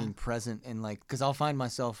 like being present, and like, because I'll find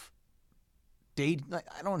myself I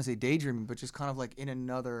don't want to say daydreaming, but just kind of like in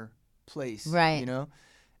another place. Right. You know?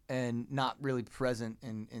 And not really present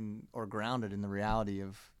or grounded in the reality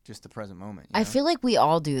of just the present moment. You know? I feel like we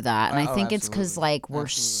all do that. And I think it's because, like, we're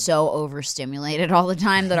so overstimulated all the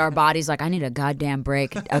time that our body's like, I need a goddamn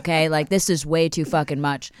break, okay? Like, this is way too fucking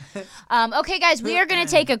much. Okay, guys, we are going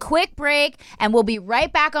to take a quick break, and we'll be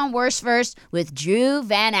right back on Worst First with Drew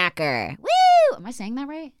Van Acker. Woo! Am I saying that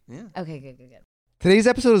right? Yeah. Okay, good. Today's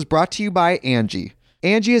episode is brought to you by Angie.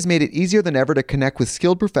 Angie has made it easier than ever to connect with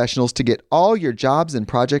skilled professionals to get all your jobs and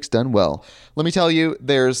projects done well. Let me tell you,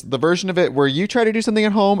 there's the version of it where you try to do something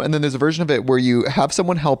at home, and then there's a version of it where you have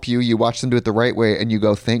someone help you, you watch them do it the right way, and you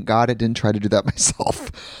go, thank God I didn't try to do that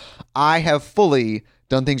myself. I have fully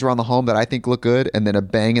done things around the home that I think look good, and then a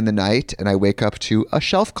bang in the night, and I wake up to a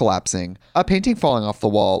shelf collapsing, a painting falling off the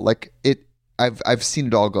wall. Like, I've seen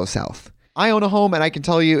it all go south. I own a home, and I can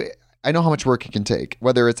tell you, I know how much work it can take.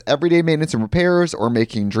 Whether it's everyday maintenance and repairs or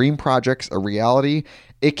making dream projects a reality,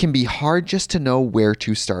 it can be hard just to know where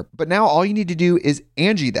to start. But now all you need to do is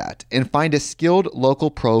Angie that and find a skilled local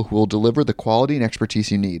pro who will deliver the quality and expertise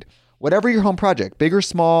you need. Whatever your home project, big or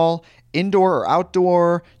small, indoor or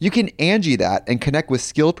outdoor, you can Angie that and connect with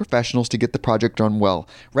skilled professionals to get the project done well.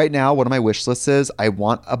 Right now, one of my wish lists is I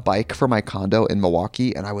want a bike for my condo in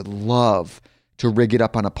Milwaukee, and I would love to rig it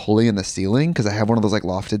up on a pulley in the ceiling because I have one of those like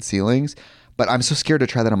lofted ceilings, but I'm so scared to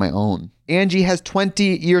try that on my own. Angie has 20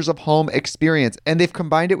 years of home experience, and they've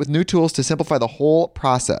combined it with new tools to simplify the whole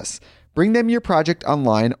process. Bring them your project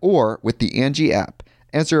online or with the Angie app.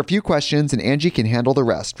 Answer a few questions and Angie can handle the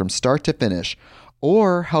rest from start to finish,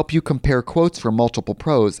 or help you compare quotes from multiple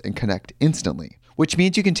pros and connect instantly, which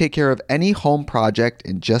means you can take care of any home project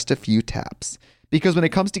in just a few taps. Because when it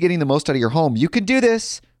comes to getting the most out of your home, you can do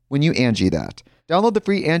this when you Angie that. Download the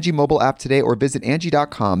free Angie mobile app today or visit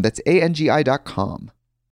Angie.com. That's ANGI.com.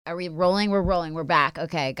 Are we rolling? We're rolling. We're back.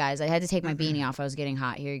 Okay, guys, I had to take my beanie off. I was getting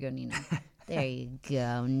hot. Here you go, Nina. There you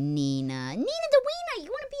go, Nina. Nina the Weena.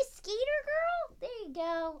 You want to be a skater, girl? There you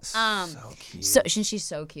go. So cute. So she's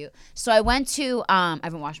so cute. So I went to I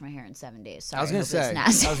haven't washed my hair in 7 days. Sorry, I was gonna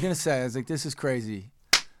say, I was like, this is crazy.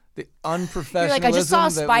 The unprofessionalism. You're like, I just saw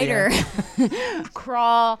a spider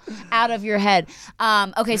crawl out of your head.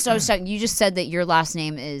 Okay, so I was talking, you just said that your last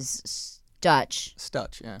name is Dutch.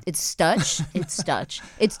 Stutch, yeah. It's Stutch? It's Dutch.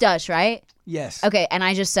 It's Dutch, right? Yes. Okay, and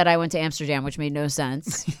I just said I went to Amsterdam, which made no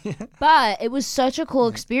sense. But it was such a cool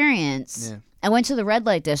experience. Yeah. I went to the red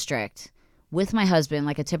light district with my husband,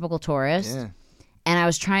 like a typical tourist. Yeah. And I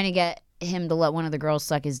was trying to get him to let one of the girls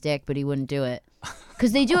suck his dick, but he wouldn't do it.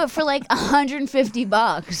 Because they do it for like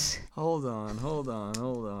 $150. Hold on.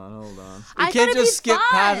 You can't just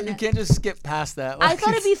skip past that. I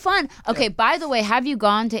thought it'd be fun. Okay, by the way, have you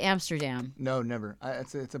gone to Amsterdam? No, never.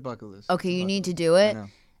 It's a bucket list. Okay, you need to do it.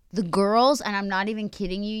 The girls, and I'm not even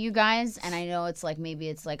kidding you guys, and I know it's like, maybe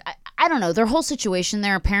it's like, I don't know, their whole situation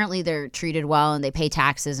there, apparently they're treated well and they pay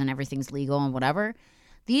taxes and everything's legal and whatever.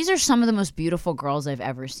 These are some of the most beautiful girls I've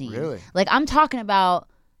ever seen. Really? Like, I'm talking about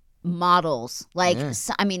models. Like,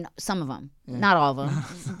 I mean, some of them. Yeah. Not all of them.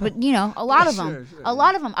 But, you know, a lot of them. Sure, a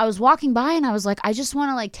lot of them. I was walking by and I was like, I just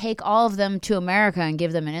want to, like, take all of them to America and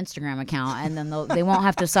give them an Instagram account, and then they won't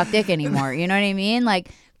have to suck dick anymore. You know what I mean? Like,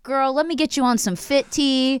 girl, let me get you on some Fit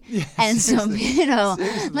Tea and some, you know,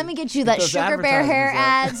 let me get you that Sugar Bear hair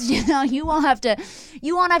ads. You know, you won't have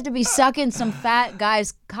to be sucking some fat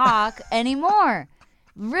guy's cock anymore.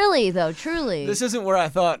 Really, though, truly. This isn't where I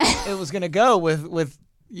thought it was going to go with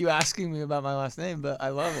you asking me about my last name, but I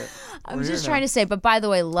love it. I was just trying to say, but by the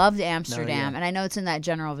way, loved Amsterdam, and I know it's in that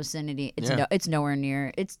general vicinity. It's nowhere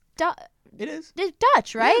near. It is. It's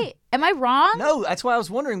Dutch, right? Yeah. Am I wrong? No, that's why I was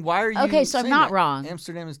wondering, why are you Okay, so I'm not wrong.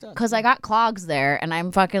 Amsterdam is Dutch. Because I got clogs there, and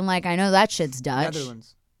I'm fucking like, I know that shit's Dutch.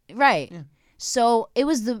 Netherlands. Right. Yeah. So it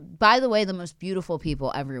was, by the way, the most beautiful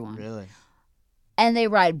people, everyone. Really? And they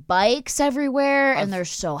ride bikes everywhere, and they're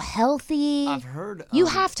so healthy. I've heard. You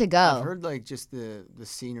have to go. I've heard, like, just the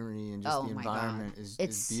scenery and just the environment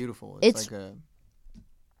is beautiful. It's like a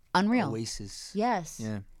unreal oasis. Yes.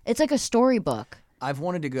 Yeah. It's like a storybook. I've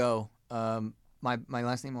wanted to go. My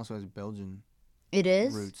last name also has Belgian. It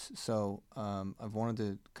is? Roots. So I've wanted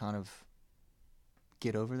to kind of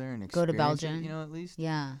get over there and experience go to Belgium. It, you know, at least.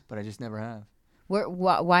 Yeah. But I just never have.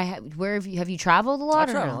 Where have you traveled a lot?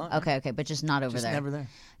 I travel a lot. Okay, but just not over there. Never there.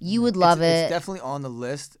 You would love it. It's definitely on the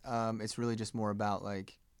list. It's really just more about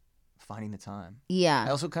like finding the time. Yeah. I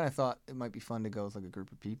also kind of thought it might be fun to go with like a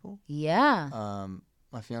group of people. Yeah.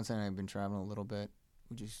 My fiance and I have been traveling a little bit.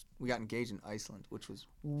 We got engaged in Iceland, which was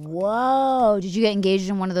whoa. Did you get engaged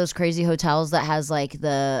in one of those crazy hotels that has like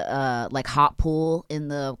the like hot pool in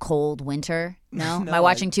the cold winter? No? Am I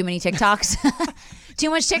watching too many TikToks? Too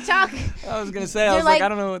much TikTok? I was gonna say, I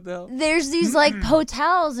don't know what the hell. There's these like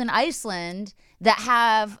hotels in Iceland that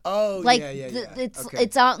have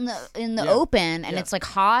it's out in the open and it's like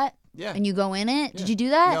hot. Yeah. And you go in it? Yeah. Did you do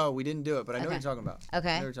that? No, we didn't do it, but I know what you're talking about. Okay.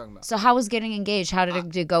 I know what you're talking about. So how was getting engaged? How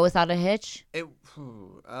did it go without a hitch? It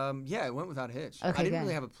went without a hitch. Okay, I didn't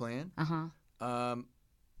really have a plan. I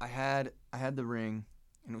had the ring,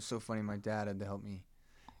 and it was so funny. My dad had to help me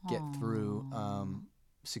get through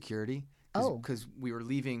security. Because we were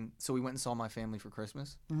leaving, so we went and saw my family for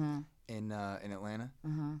Christmas in Atlanta,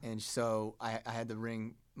 and so I had the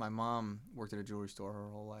ring. My mom worked at a jewelry store her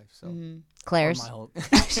whole life, so Claire's.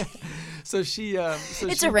 so she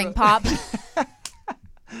it's a ring pop,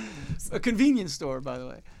 a convenience store, by the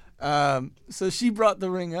way. So she brought the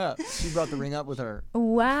ring up. She brought the ring up with her.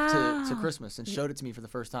 Wow. To Christmas and showed it to me for the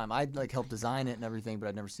first time. I'd like helped design it and everything, but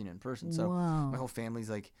I'd never seen it in person. So my whole family's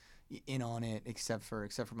like in on it, except for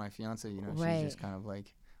my fiance. You know, she's just kind of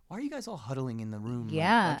like, why are you guys all huddling in the room?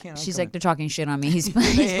 Yeah, she's like, they're talking shit on me. He's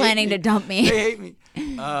planning to dump me. They hate me.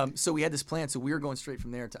 So we had this plan. So we were going straight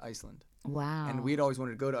from there to Iceland. Wow. And we'd always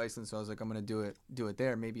wanted to go to Iceland, so I was like, I'm gonna do it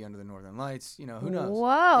there, maybe under the Northern Lights. You know, who knows?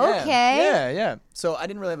 Whoa. Yeah, okay. Yeah. So I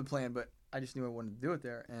didn't really have a plan, but I just knew I wanted to do it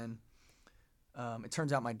there. And it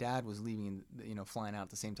turns out my dad was leaving, flying out at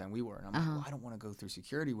the same time we were. And I'm like, well, I don't want to go through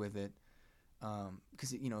security with it.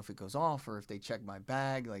 Because if it goes off or if they check my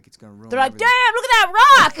bag, like it's gonna ruin. They're like, everything. damn, look at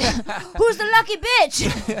that rock! Who's the lucky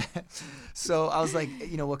bitch? So I was like,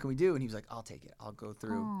 what can we do? And he was like, I'll take it. I'll go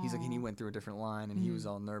through. Aww. He's like, and he went through a different line, and he was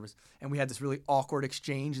all nervous. And we had this really awkward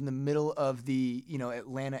exchange in the middle of the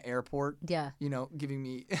Atlanta airport. Yeah. Giving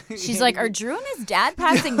me. She's like, are Drew and his dad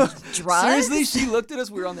passing drugs? Seriously, she looked at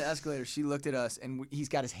us. We were on the escalator. She looked at us, and he's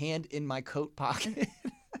got his hand in my coat pocket.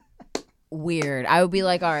 Weird. I would be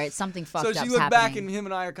like, all right, something fucked up. So she looked back, and him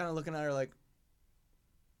and I are kind of looking at her like,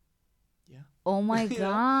 yeah. Oh my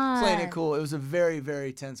God. Playing it cool. It was a very,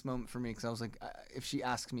 very tense moment for me because I was like, if she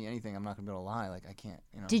asks me anything, I'm not gonna be able to lie. Like I can't.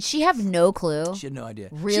 Did she have no clue? She had no idea.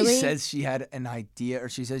 Really? She says she had an idea, or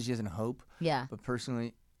she says she has a hope. Yeah. But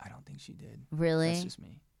personally, I don't think she did. Really? That's just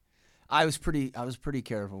me. I was pretty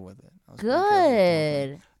careful with it.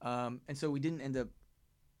 Good. And so we didn't end up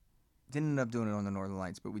doing it on the Northern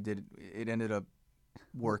Lights, but we did. It ended up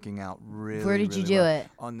working out really. Where did you do it?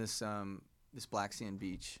 On this black sand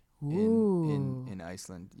beach in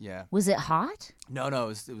Iceland. Yeah. Was it hot? No, it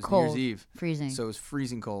was cold. New Year's Eve. Freezing. So it was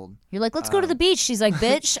freezing cold. You're like, let's go to the beach. She's like,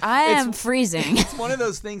 bitch, I am freezing. It's one of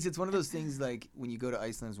those things. It's one of those things like when you go to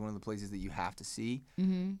Iceland, it's one of the places that you have to see.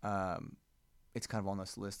 Mm-hmm. It's kind of on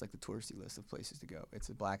this list, like the touristy list of places to go. It's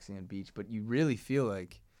a black sand beach, but you really feel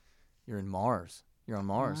like you're in Mars. You're on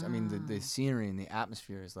Mars. Wow. I mean, the scenery and the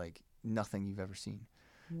atmosphere is like nothing you've ever seen.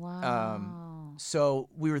 Wow. So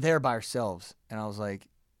we were there by ourselves, and I was like,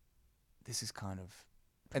 this is kind of...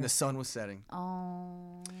 And the sun was setting.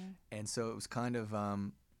 Oh. And so it was kind of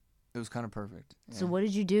perfect. Yeah. So what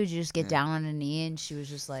did you do? Did you just get down on a knee, and she was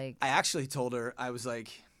just like... I actually told her, I was like,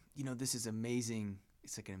 this is amazing.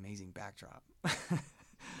 It's like an amazing backdrop.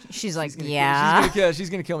 She's like, she's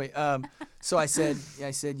gonna kill me. So I said,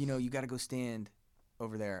 you got to go stand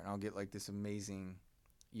over there, and I'll get like this amazing,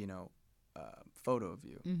 photo of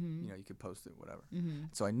you. Mm-hmm. You could post it, whatever. Mm-hmm.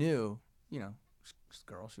 So I knew, this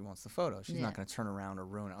girl, she wants the photo. She's not going to turn around or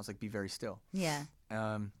ruin it. I was like, be very still. Yeah.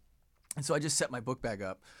 And so I just set my book bag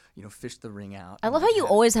up, fished the ring out. I love how you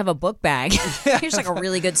always have a book bag. You're just like a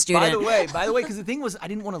really good student. By the way, because the thing was, I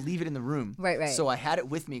didn't want to leave it in the room. Right. So I had it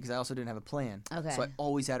with me because I also didn't have a plan. Okay. So I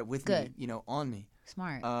always had it with me, on me.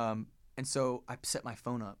 Smart. And so I set my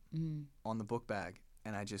phone up on the book bag,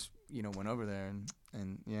 and I just, went over there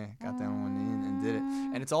and got down on one knee and did it.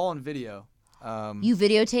 And it's all on video. You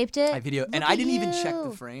videotaped it? I and I didn't even check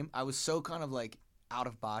the frame. I was so kind of like out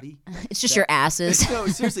of body. It's just your asses. No,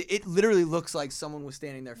 seriously, it literally looks like someone was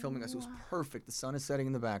standing there filming us. It was perfect. The sun is setting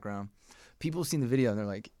in the background. People have seen the video and they're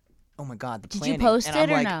like, "Oh my God, the planning." Did you post and it I'm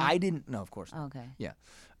or like, no? I didn't. No, of course. Oh, okay. Yeah.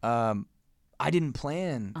 I didn't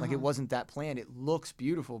plan. Like it wasn't that planned. It looks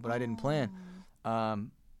beautiful, but I didn't plan.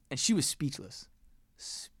 And she was speechless.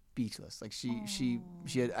 Like she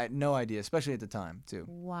had no idea, especially at the time too.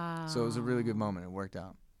 Wow. So it was a really good moment. It worked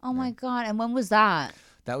out. Oh my God. And when was that?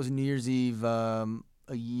 That was New Year's Eve,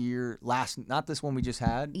 a year. Not this one we just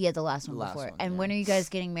had. Yeah, the last one before. And when are you guys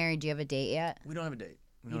getting married? Do you have a date yet? We don't have a date.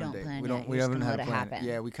 We don't plan yet. We haven't had a plan.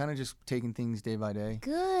 Yeah, we kind of just taking things day by day.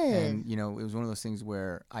 Good. And it was one of those things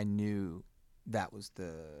where I knew that was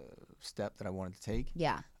the step that I wanted to take.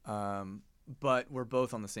 Yeah. But we're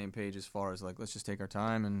both on the same page as far as like, let's just take our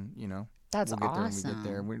time and that's we'll get awesome. there when we get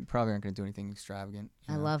there. We probably aren't going to do anything extravagant.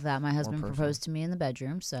 I love that. My husband proposed to me in the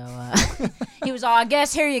bedroom, so he was all, I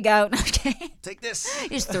guess, here you go. Take this. He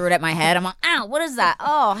just threw it at my head. I'm like, ow, what is that?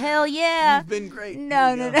 Oh, hell yeah. You've been great.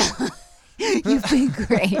 No. You've been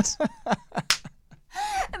great.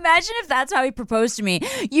 Imagine if that's how he proposed to me.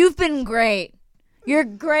 You've been great. You're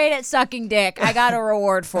great at sucking dick. I got a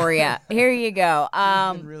reward for you. Here you go.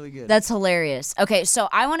 Really good. That's hilarious. Okay, so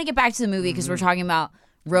I want to get back to the movie because we're talking about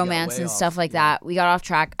romance and stuff like that. We got off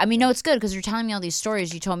track. I mean, no, it's good because you're telling me all these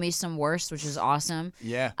stories. You told me some worst, which is awesome.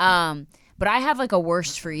 Yeah. But I have like a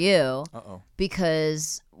worst for you. Uh-oh.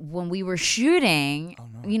 Because when we were shooting,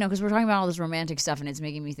 because we're talking about all this romantic stuff and it's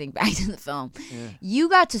making me think back to the film. Yeah. You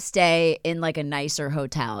got to stay in like a nicer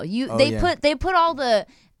hotel. They put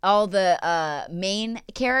all the main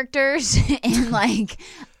characters in like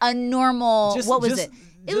a normal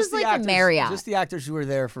it was like a Marriott. Just the actors who were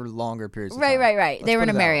there for longer periods of time. Right. They were in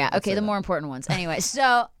a Marriott. Okay, the more important ones. Anyway,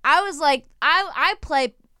 so I was like, I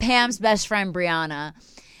play Pam's best friend Brianna.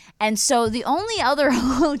 And so the only other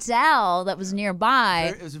hotel that was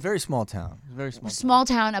nearby, it was a very small town. Small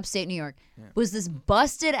town, upstate New York, was this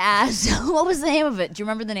busted ass. What was the name of it? Do you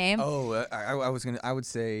remember the name? Oh, I want to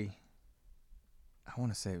say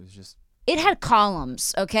it was just. It had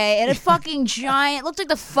columns, okay? It had fucking giant. It looked like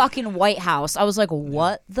the fucking White House. I was like,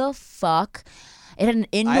 what the fuck? It had an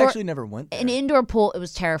indoor. I actually never went there. An indoor pool. It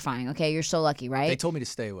was terrifying. Okay, you're so lucky, right? They told me to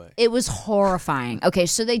stay away. It was horrifying. Okay,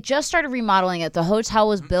 so they just started remodeling it. The hotel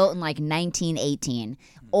was built in like 1918.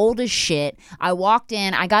 Old as shit. I walked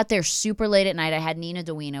in. I got there super late at night. I had Nina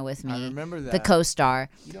Dewena with me. I remember that. The co-star.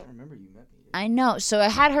 You don't remember you met me. I know. So I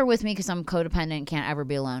had her with me because I'm codependent, can't ever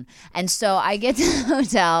be alone. And so I get to the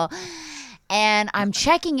hotel. And I'm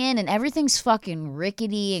checking in, and everything's fucking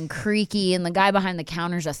rickety and creaky, and the guy behind the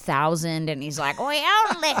counter's 1,000, and he's like, we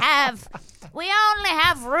only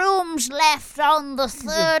have rooms left on the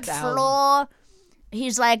third floor.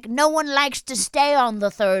 He's like, no one likes to stay on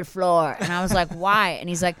the third floor. And I was like, why? And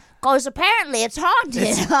he's like, because apparently it's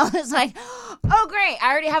haunted. I was like, oh, great. I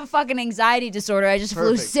already have a fucking anxiety disorder. I just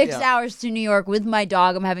flew 6 hours to New York with my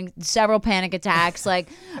dog. I'm having several panic attacks. Like,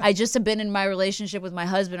 I just have been in my relationship with my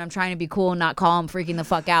husband. I'm trying to be cool and not call him freaking the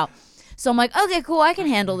fuck out. So I'm like, okay, cool. I can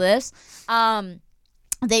handle this.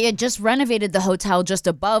 They had just renovated the hotel just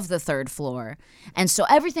above the third floor. And so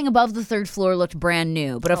everything above the third floor looked brand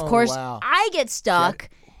new. But of course, I get stuck.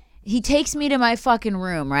 He takes me to my fucking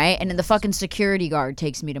room, right? And then the fucking security guard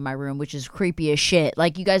takes me to my room, which is creepy as shit.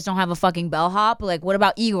 Like, you guys don't have a fucking bellhop? Like, what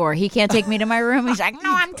about Igor? He can't take me to my room? He's like,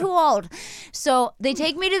 no, I'm too old. So they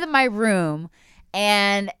take me to my room,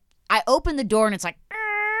 and I open the door, and it's like,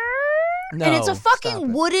 no, and it's a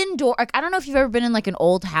fucking wooden door. Like, I don't know if you've ever been in like an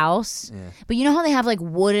old house, but you know how they have like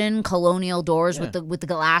wooden colonial doors with the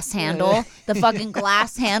glass handle, the fucking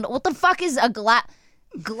glass handle. What the fuck is a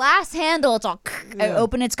glass handle? It's all I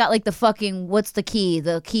open. It's got like the fucking what's the key?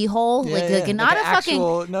 The keyhole, not a fucking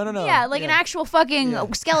no. Yeah, like an actual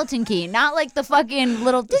fucking skeleton key, not like the fucking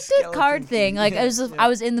little card thing. Like I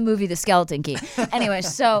was in the movie The Skeleton Key. Anyway,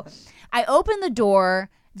 so I open the door.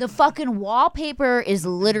 The fucking wallpaper is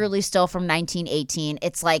literally still from 1918.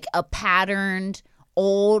 It's like a patterned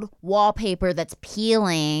old wallpaper that's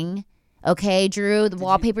peeling. Okay, Drew, the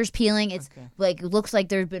wallpaper's peeling. It's like, it looks like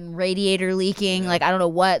there's been radiator leaking. Like, I don't know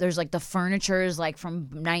what. There's like the furniture is like from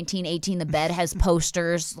 1918. The bed has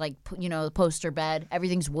posters, like, the poster bed.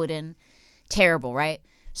 Everything's wooden. Terrible, right?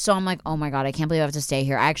 So I'm like, oh my God, I can't believe I have to stay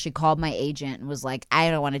here. I actually called my agent and was like, I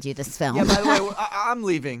don't want to do this film. Yeah, by the way, I'm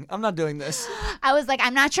leaving. I'm not doing this. I was like,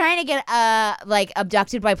 I'm not trying to get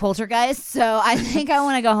abducted by poltergeists, so I think I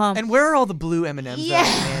want to go home. And where are all the blue M&Ms that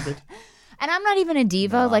I demanded? And I'm not even a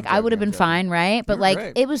diva. No, I would have been fine, right? But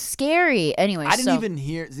great. It was scary. Anyway, I didn't even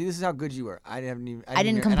hear. See, this is how good you were. I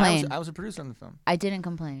didn't complain. I was a producer on the film. I didn't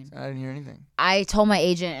complain. So I didn't hear anything. I told my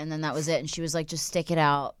agent, and then that was it. And she was like, just stick it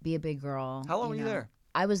out. Be a big girl. How long were you there?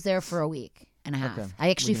 I was there for a week and a half. I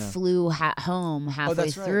actually flew home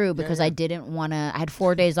halfway through because I didn't want to. I had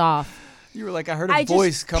 4 days off. You were like, I heard a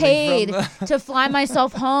voice coming from the... to fly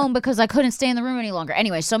myself home because I couldn't stay in the room any longer.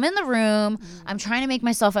 Anyway, so I'm in the room. I'm trying to make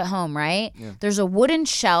myself at home, right? Yeah. There's a wooden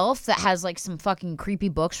shelf that has like some fucking creepy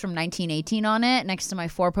books from 1918 on it next to my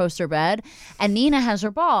 4-poster bed. And Nina has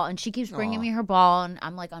her ball, and she keeps bringing me her ball, and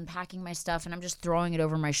I'm like unpacking my stuff, and I'm just throwing it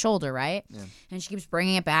over my shoulder, right? Yeah. And she keeps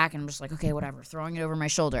bringing it back, and I'm just like, okay, whatever, throwing it over my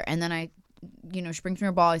shoulder. And then she brings me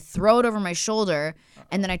her ball, I throw it over my shoulder,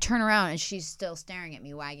 and then I turn around and she's still staring at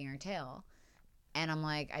me, wagging her tail. And I'm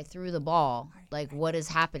like, I threw the ball. Like, what is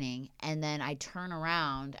happening? And then I turn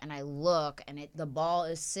around and I look, and the ball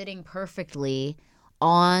is sitting perfectly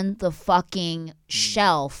on the fucking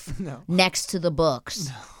shelf next to the books.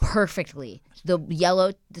 No. Perfectly.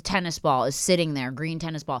 The tennis ball is sitting there, green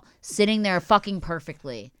tennis ball, sitting there fucking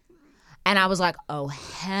perfectly. And I was like, oh,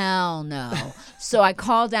 hell no. So I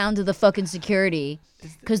call down to the fucking security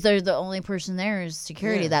because they're the only person there is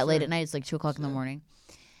security late at night. It's like 2 o'clock in the morning.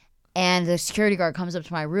 And the security guard comes up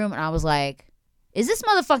to my room, and I was like, is this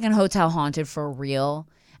motherfucking hotel haunted for real?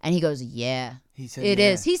 And he goes, yeah. He said, it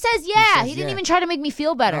is. He says, yeah. He didn't even try to make me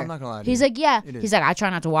feel better. No, I'm not going to lie to you. He's like, yeah. He's like, I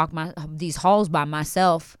try not to walk these halls by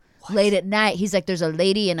myself. What? Late at night. He's like, there's a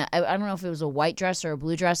lady in I don't know if it was a white dress or a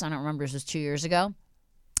blue dress. I don't remember. This was 2 years ago.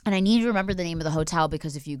 And I need to remember the name of the hotel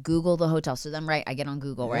because if you Google the hotel, so then, right, I get on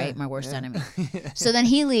Google, right? My worst enemy. So then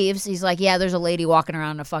he leaves. He's like, yeah, there's a lady walking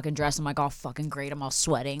around in a fucking dress. I'm like, oh, fucking great. I'm all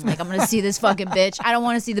sweating. Like, I'm going to see this fucking bitch. I don't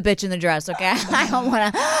want to see the bitch in the dress, okay? I don't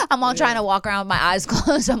want to. I'm all trying to walk around with my eyes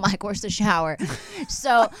closed. I'm like, where's the shower?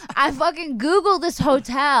 So I fucking Googled this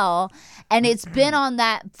hotel. And it's been on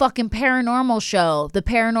that fucking paranormal show, the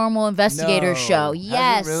Paranormal Investigator show.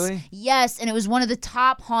 Yes. Really? Yes. And it was one of the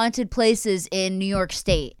top haunted places in New York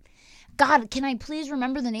State. God, can I please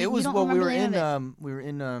remember the name? It was we were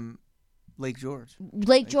in Lake George.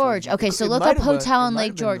 Lake George. Okay, so look up hotel in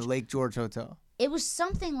Lake George. The Lake George Hotel. It was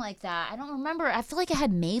something like that. I don't remember. I feel like it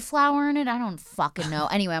had Mayflower in it. I don't fucking know.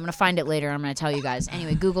 Anyway, I'm going to find it later. I'm going to tell you guys.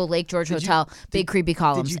 Anyway, Google Lake George Hotel, big creepy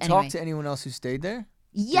columns. Did you talk to anyone else who stayed there?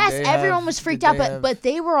 Yes, everyone was freaked out, but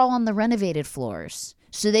they were all on the renovated floors.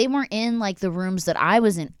 So they weren't in like the rooms that I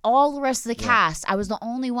was in. All the rest of the cast, I was the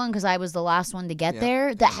only one because I was the last one to get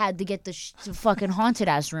there that had to get the fucking haunted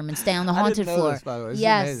ass room and stay on the haunted floor. This, by the way.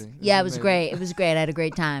 Yes, it was great. It was great. I had a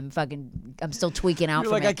great time. I'm still tweaking out.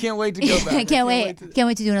 You're like, I can't wait to go back. I can't wait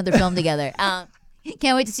to do another film together.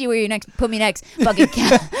 Can't wait to see where you put me next. Fucking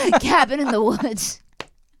cabin in the woods.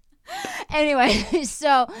 Anyway,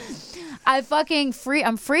 so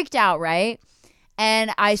I'm freaked out, right?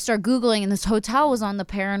 And I start Googling, and this hotel was on the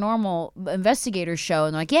Paranormal Investigator show.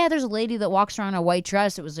 And they're like, yeah, there's a lady that walks around in a white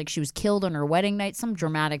dress. It was like she was killed on her wedding night. Some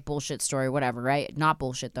dramatic bullshit story, whatever, right? Not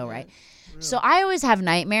bullshit, though, right? Really? So I always have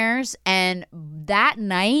nightmares. And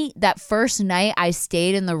that first night I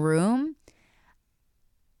stayed in the room,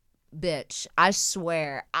 bitch, I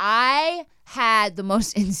swear, I had the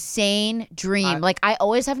most insane dream. I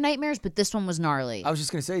always have nightmares, but this one was gnarly. I was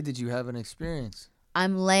just going to say, did you have an experience?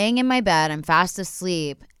 I'm laying in my bed, I'm fast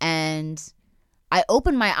asleep, and I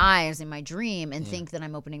open my eyes in my dream and think that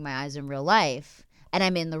I'm opening my eyes in real life, and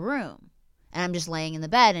I'm in the room, and I'm just laying in the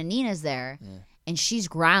bed, and Nina's there, and she's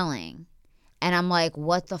growling, and I'm like,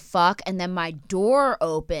 what the fuck? And then my door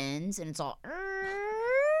opens, and it's all,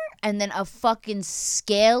 and then a fucking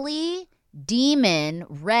scaly demon,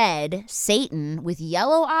 red Satan with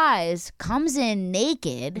yellow eyes comes in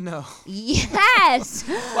naked. No. Yes.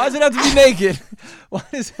 Why does it have to be naked? Why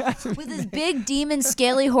does it have to be with his big demon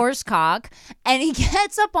scaly horse cock, and he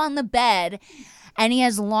gets up on the bed, and he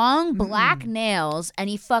has long black nails, and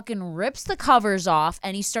he fucking rips the covers off,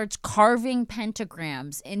 and he starts carving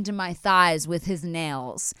pentagrams into my thighs with his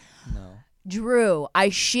nails. No. Drew, I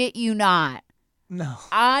shit you not. No.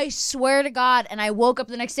 I swear to God. And I woke up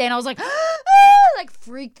the next day and I was like,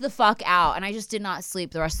 freaked the fuck out. And I just did not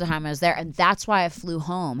sleep the rest of the time I was there. And that's why I flew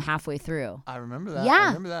home halfway through. I remember that. Yeah. I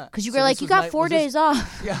remember that. Because you were like, you got 4 days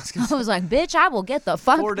off. Yeah. I was like, bitch, I will get the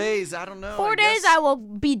fuck. 4 days. I don't know. 4 days, I will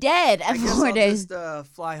be dead at 4 days.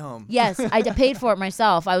 Just fly home. Yes. I paid for it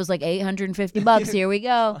myself. I was like $850. Here we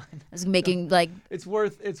go. I was making It's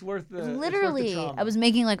worth the. Literally. It's worth the I was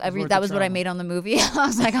making that was what I made on the movie. I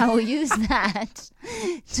was like, I will use that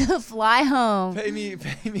to fly home. Pay me so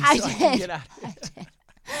I can get out of here.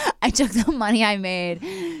 I took the money I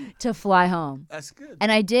made to fly home. That's good.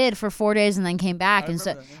 And I did for 4 days and then came back.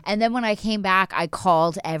 And then when I came back, I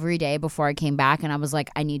called every day before I came back. And I was like,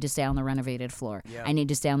 I need to stay on the renovated floor. Yeah. I need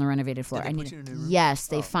to stay on the renovated floor. Did they put you in a new room? Yes,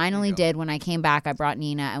 they finally did. When I came back, I brought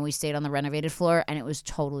Nina and we stayed on the renovated floor. And it was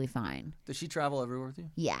totally fine. Does she travel everywhere with you?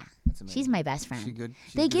 Yeah. That's amazing. She's my best friend. She good?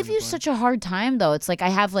 They give you such a hard time, though. It's like I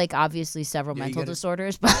have obviously several mental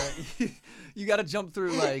disorders. But You got to jump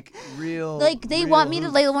through like real. Like they want me to,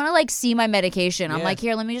 they want to like see my medication. I'm like,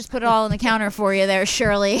 here, let me just put it all on the counter for you there,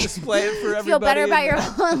 Shirley. Display it for everybody. Feel better about your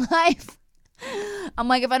own life. I'm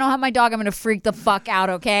like, if I don't have my dog, I'm gonna freak the fuck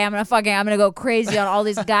out. Okay, I'm gonna go crazy on all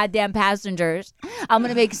these goddamn passengers. I'm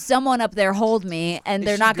gonna make someone up there hold me, and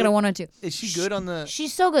they're not gonna want to. Is she good on the?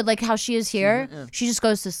 She's so good, like how she is here. She just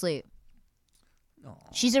goes to sleep. Aww.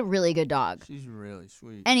 She's a really good dog. She's really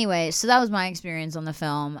sweet. Anyway, so that was my experience on the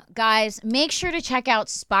film. Guys, make sure to check out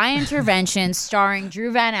Spy Intervention starring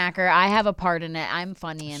Drew Van Acker. I have a part in it. I'm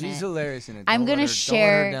funny in it. She's hilarious in it. I'm going to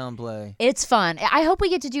share. Don't let her downplay. It's fun. I hope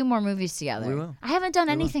we get to do more movies together. We will. I haven't done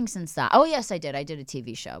anything since that. Oh, yes, I did. I did a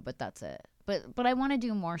TV show, but that's it. But I want to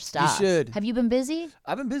do more stuff. You should. Have you been busy?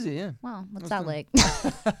 I've been busy, yeah. Well, what's that like?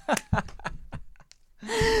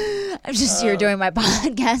 I'm just here doing my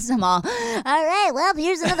podcast. I'm all right, well,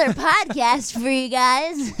 here's another podcast for you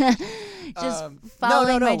guys. Just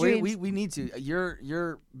following my dreams. We need to.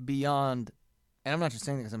 You're beyond, and I'm not just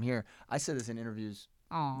saying that because I'm here. I said this in interviews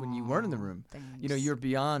when you weren't in the room. Thanks. You know, you're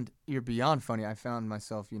beyond funny. I found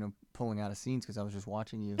myself, pulling out of scenes because I was just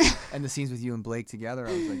watching you and the scenes with you and Blake together.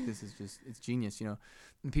 I was like, this is just, it's genius, And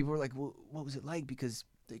people were like, well, what was it like? Because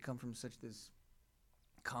they come from such this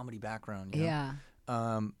comedy background. Yeah.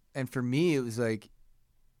 And for me, it was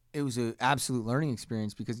an absolute learning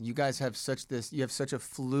experience because you guys have you have such a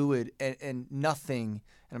fluid and nothing,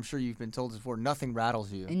 and I'm sure you've been told this before, nothing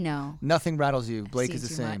rattles you. No. Nothing rattles you. Blake is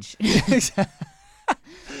the same. Much.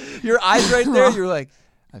 Your eyes right there, you're like,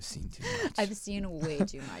 I've seen too much. I've seen way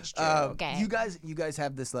too much, Drew. Okay. You guys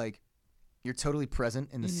have this, like, you're totally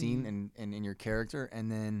present in the scene and in your character,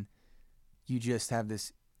 and then you just have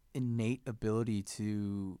this innate ability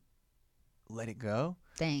to let it go.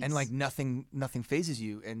 Thanks. And like nothing phases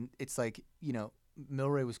you, and it's like,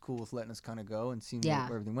 Milray was cool with letting us kind of go and seeing where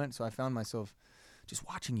everything went, so I found myself just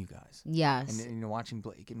watching you guys. Yes. And watching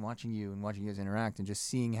Blake and watching you and watching you guys interact and just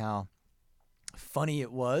seeing how funny it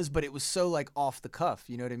was, but it was so like off the cuff,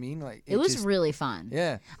 you know what I mean? Like it was really fun.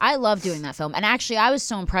 Yeah. I love doing that film. And actually I was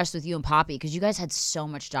so impressed with you and Poppy because you guys had so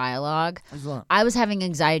much dialogue. I was having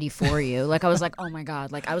anxiety for you. Like I was like, oh my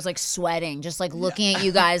God. Like I was like sweating, just like looking at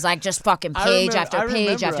you guys, like just fucking page after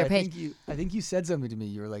page after page. I think you said something to me.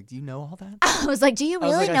 You were like, do you know all that? I was like, do you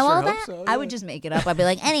really know all that? So, yeah. I would just make it up. I'd be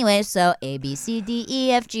like, anyway, so A, B, C, D,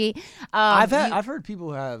 E, F, G. I've heard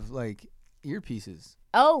people have like earpieces.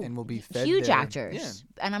 Oh, and will be fed huge there. actors.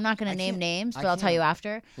 Yeah. And I'm not going to name names, but I'll tell you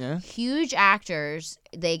after. Yeah. Huge actors,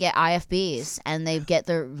 they get IFBs and they get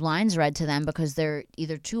their lines read to them because they're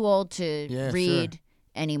either too old to read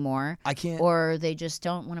anymore. I can't. Or they just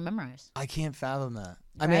don't want to memorize. I can't fathom that.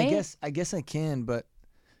 Right? I mean, I guess I can, but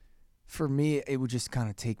for me, it would just kind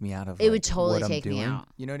of take me out of. It would totally take me out.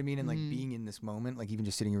 You know what I mean? And like being in this moment, like even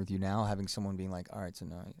just sitting here with you now, having someone being like, "All right, so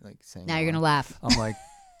now," like saying, "Now you're gonna laugh." I'm like.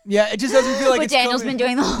 Yeah, it just doesn't feel like what it's Daniel's coming. been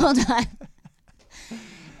doing the whole time.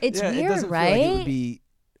 It's weird, it doesn't right? Feel like it would be,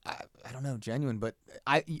 I don't know, genuine. But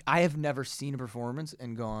I have never seen a performance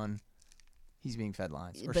and gone, he's being fed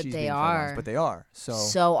lines, or but she's they being are. fed lines. But they are.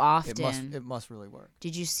 So often. It must really work.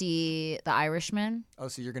 Did you see The Irishman? Oh,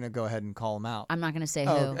 so you're gonna go ahead and call him out? I'm not gonna say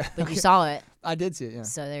who, okay. but you saw it. I did see it. Yeah.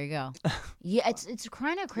 So there you go. Yeah, it's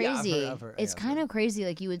kind of crazy. Yeah, I've heard, it's kind of crazy.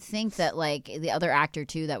 Like you would think that like the other actor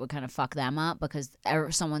too, that would kind of fuck them up because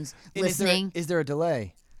someone's listening. Is there a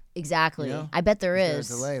delay? Exactly. You know? I bet there is.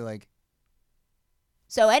 There a delay, like.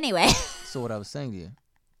 So anyway. So what I was saying to you,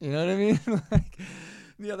 you know what I mean? Like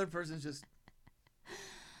the other person's just.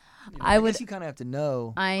 I guess you kind of have to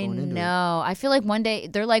know. I know. I feel like one day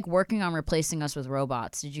they're like working on replacing us with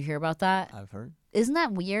robots. Did you hear about that? I've heard. Isn't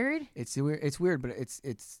that weird? It's weird. It's weird, but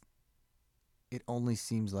it only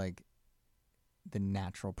seems like the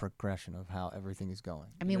natural progression of how everything is going.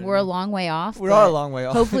 I mean, we're a long way off. We are a long way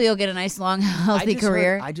off. Hopefully, you'll get a nice, long, healthy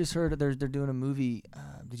career. I just heard they're doing a movie.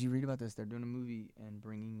 Did you read about this? They're doing a movie and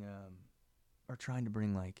bringing, or trying to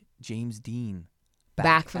bring like James Dean.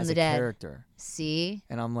 Back from as the a dead. Character. See?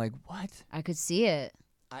 And I'm like, what? I could see it.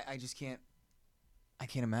 I just can't. I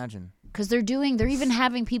can't imagine. Because they're even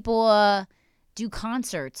having people do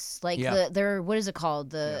concerts like they're what is it called,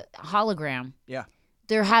 the hologram. Yeah.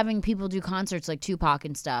 They're having people do concerts like Tupac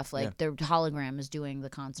and stuff. Like their hologram is doing the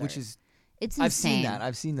concert. Which is, it's insane. I've seen that.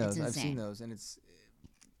 I've seen those. I've seen those, and it's.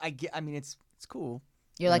 I mean, it's cool.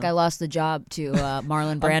 You're like, I lost the job to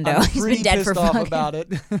Marlon Brando. I'm He's been dead for off fucking. about it.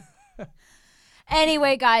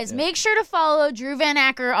 Anyway, guys, make sure to follow Drew Van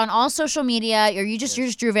Acker on all social media. Or you're just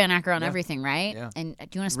Drew Van Acker on everything, right? Yeah. And do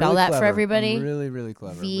you want to spell that for everybody? Really, really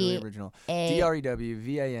clever. Really original.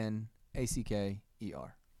 DrewVanAcker.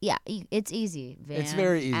 Yeah, it's easy. It's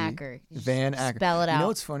very easy. Acker. Van Acker. Spell it out. You know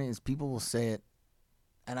what's funny is people will say it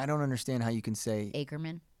And I don't understand how you can say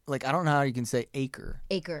Ackerman. Like, I don't know how you can say acre.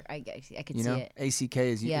 Acre, I can you know? see it. ACK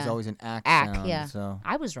is always an ack sound. Yeah. So.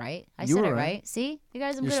 I was right. I said it right. See? You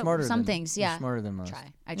guys, I'm You're good smarter at some than, things. Yeah. You're smarter than most.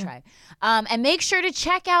 I try. And make sure to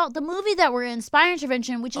check out the movie that we're in, Spy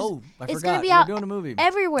Intervention, which is it's going to be out doing a movie.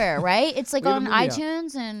 everywhere, right? It's like on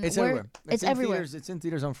iTunes and it's everywhere. It's everywhere. Theaters. It's in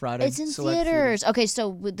theaters on Friday. It's in theaters. Okay,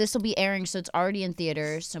 so this will be airing, so it's already in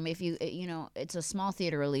theaters. So if it's a small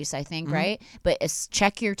theater release, I think, right? But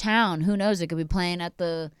check your town. Who knows? It could be playing at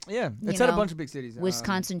the it's at a bunch of big cities.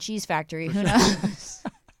 Wisconsin Cheese Factory. Who knows?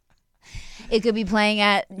 It could be playing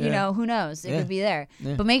at, who knows? It could be there.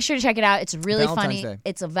 Yeah. But make sure to check it out. It's really funny. Day.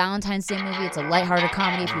 It's a Valentine's Day movie. It's a lighthearted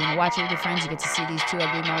comedy. If you want to watch it with your friends, you get to see these two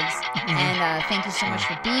ugly mugs. And thank you so much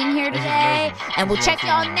for being here today. And we'll check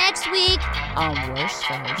y'all next week on Worst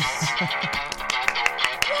First.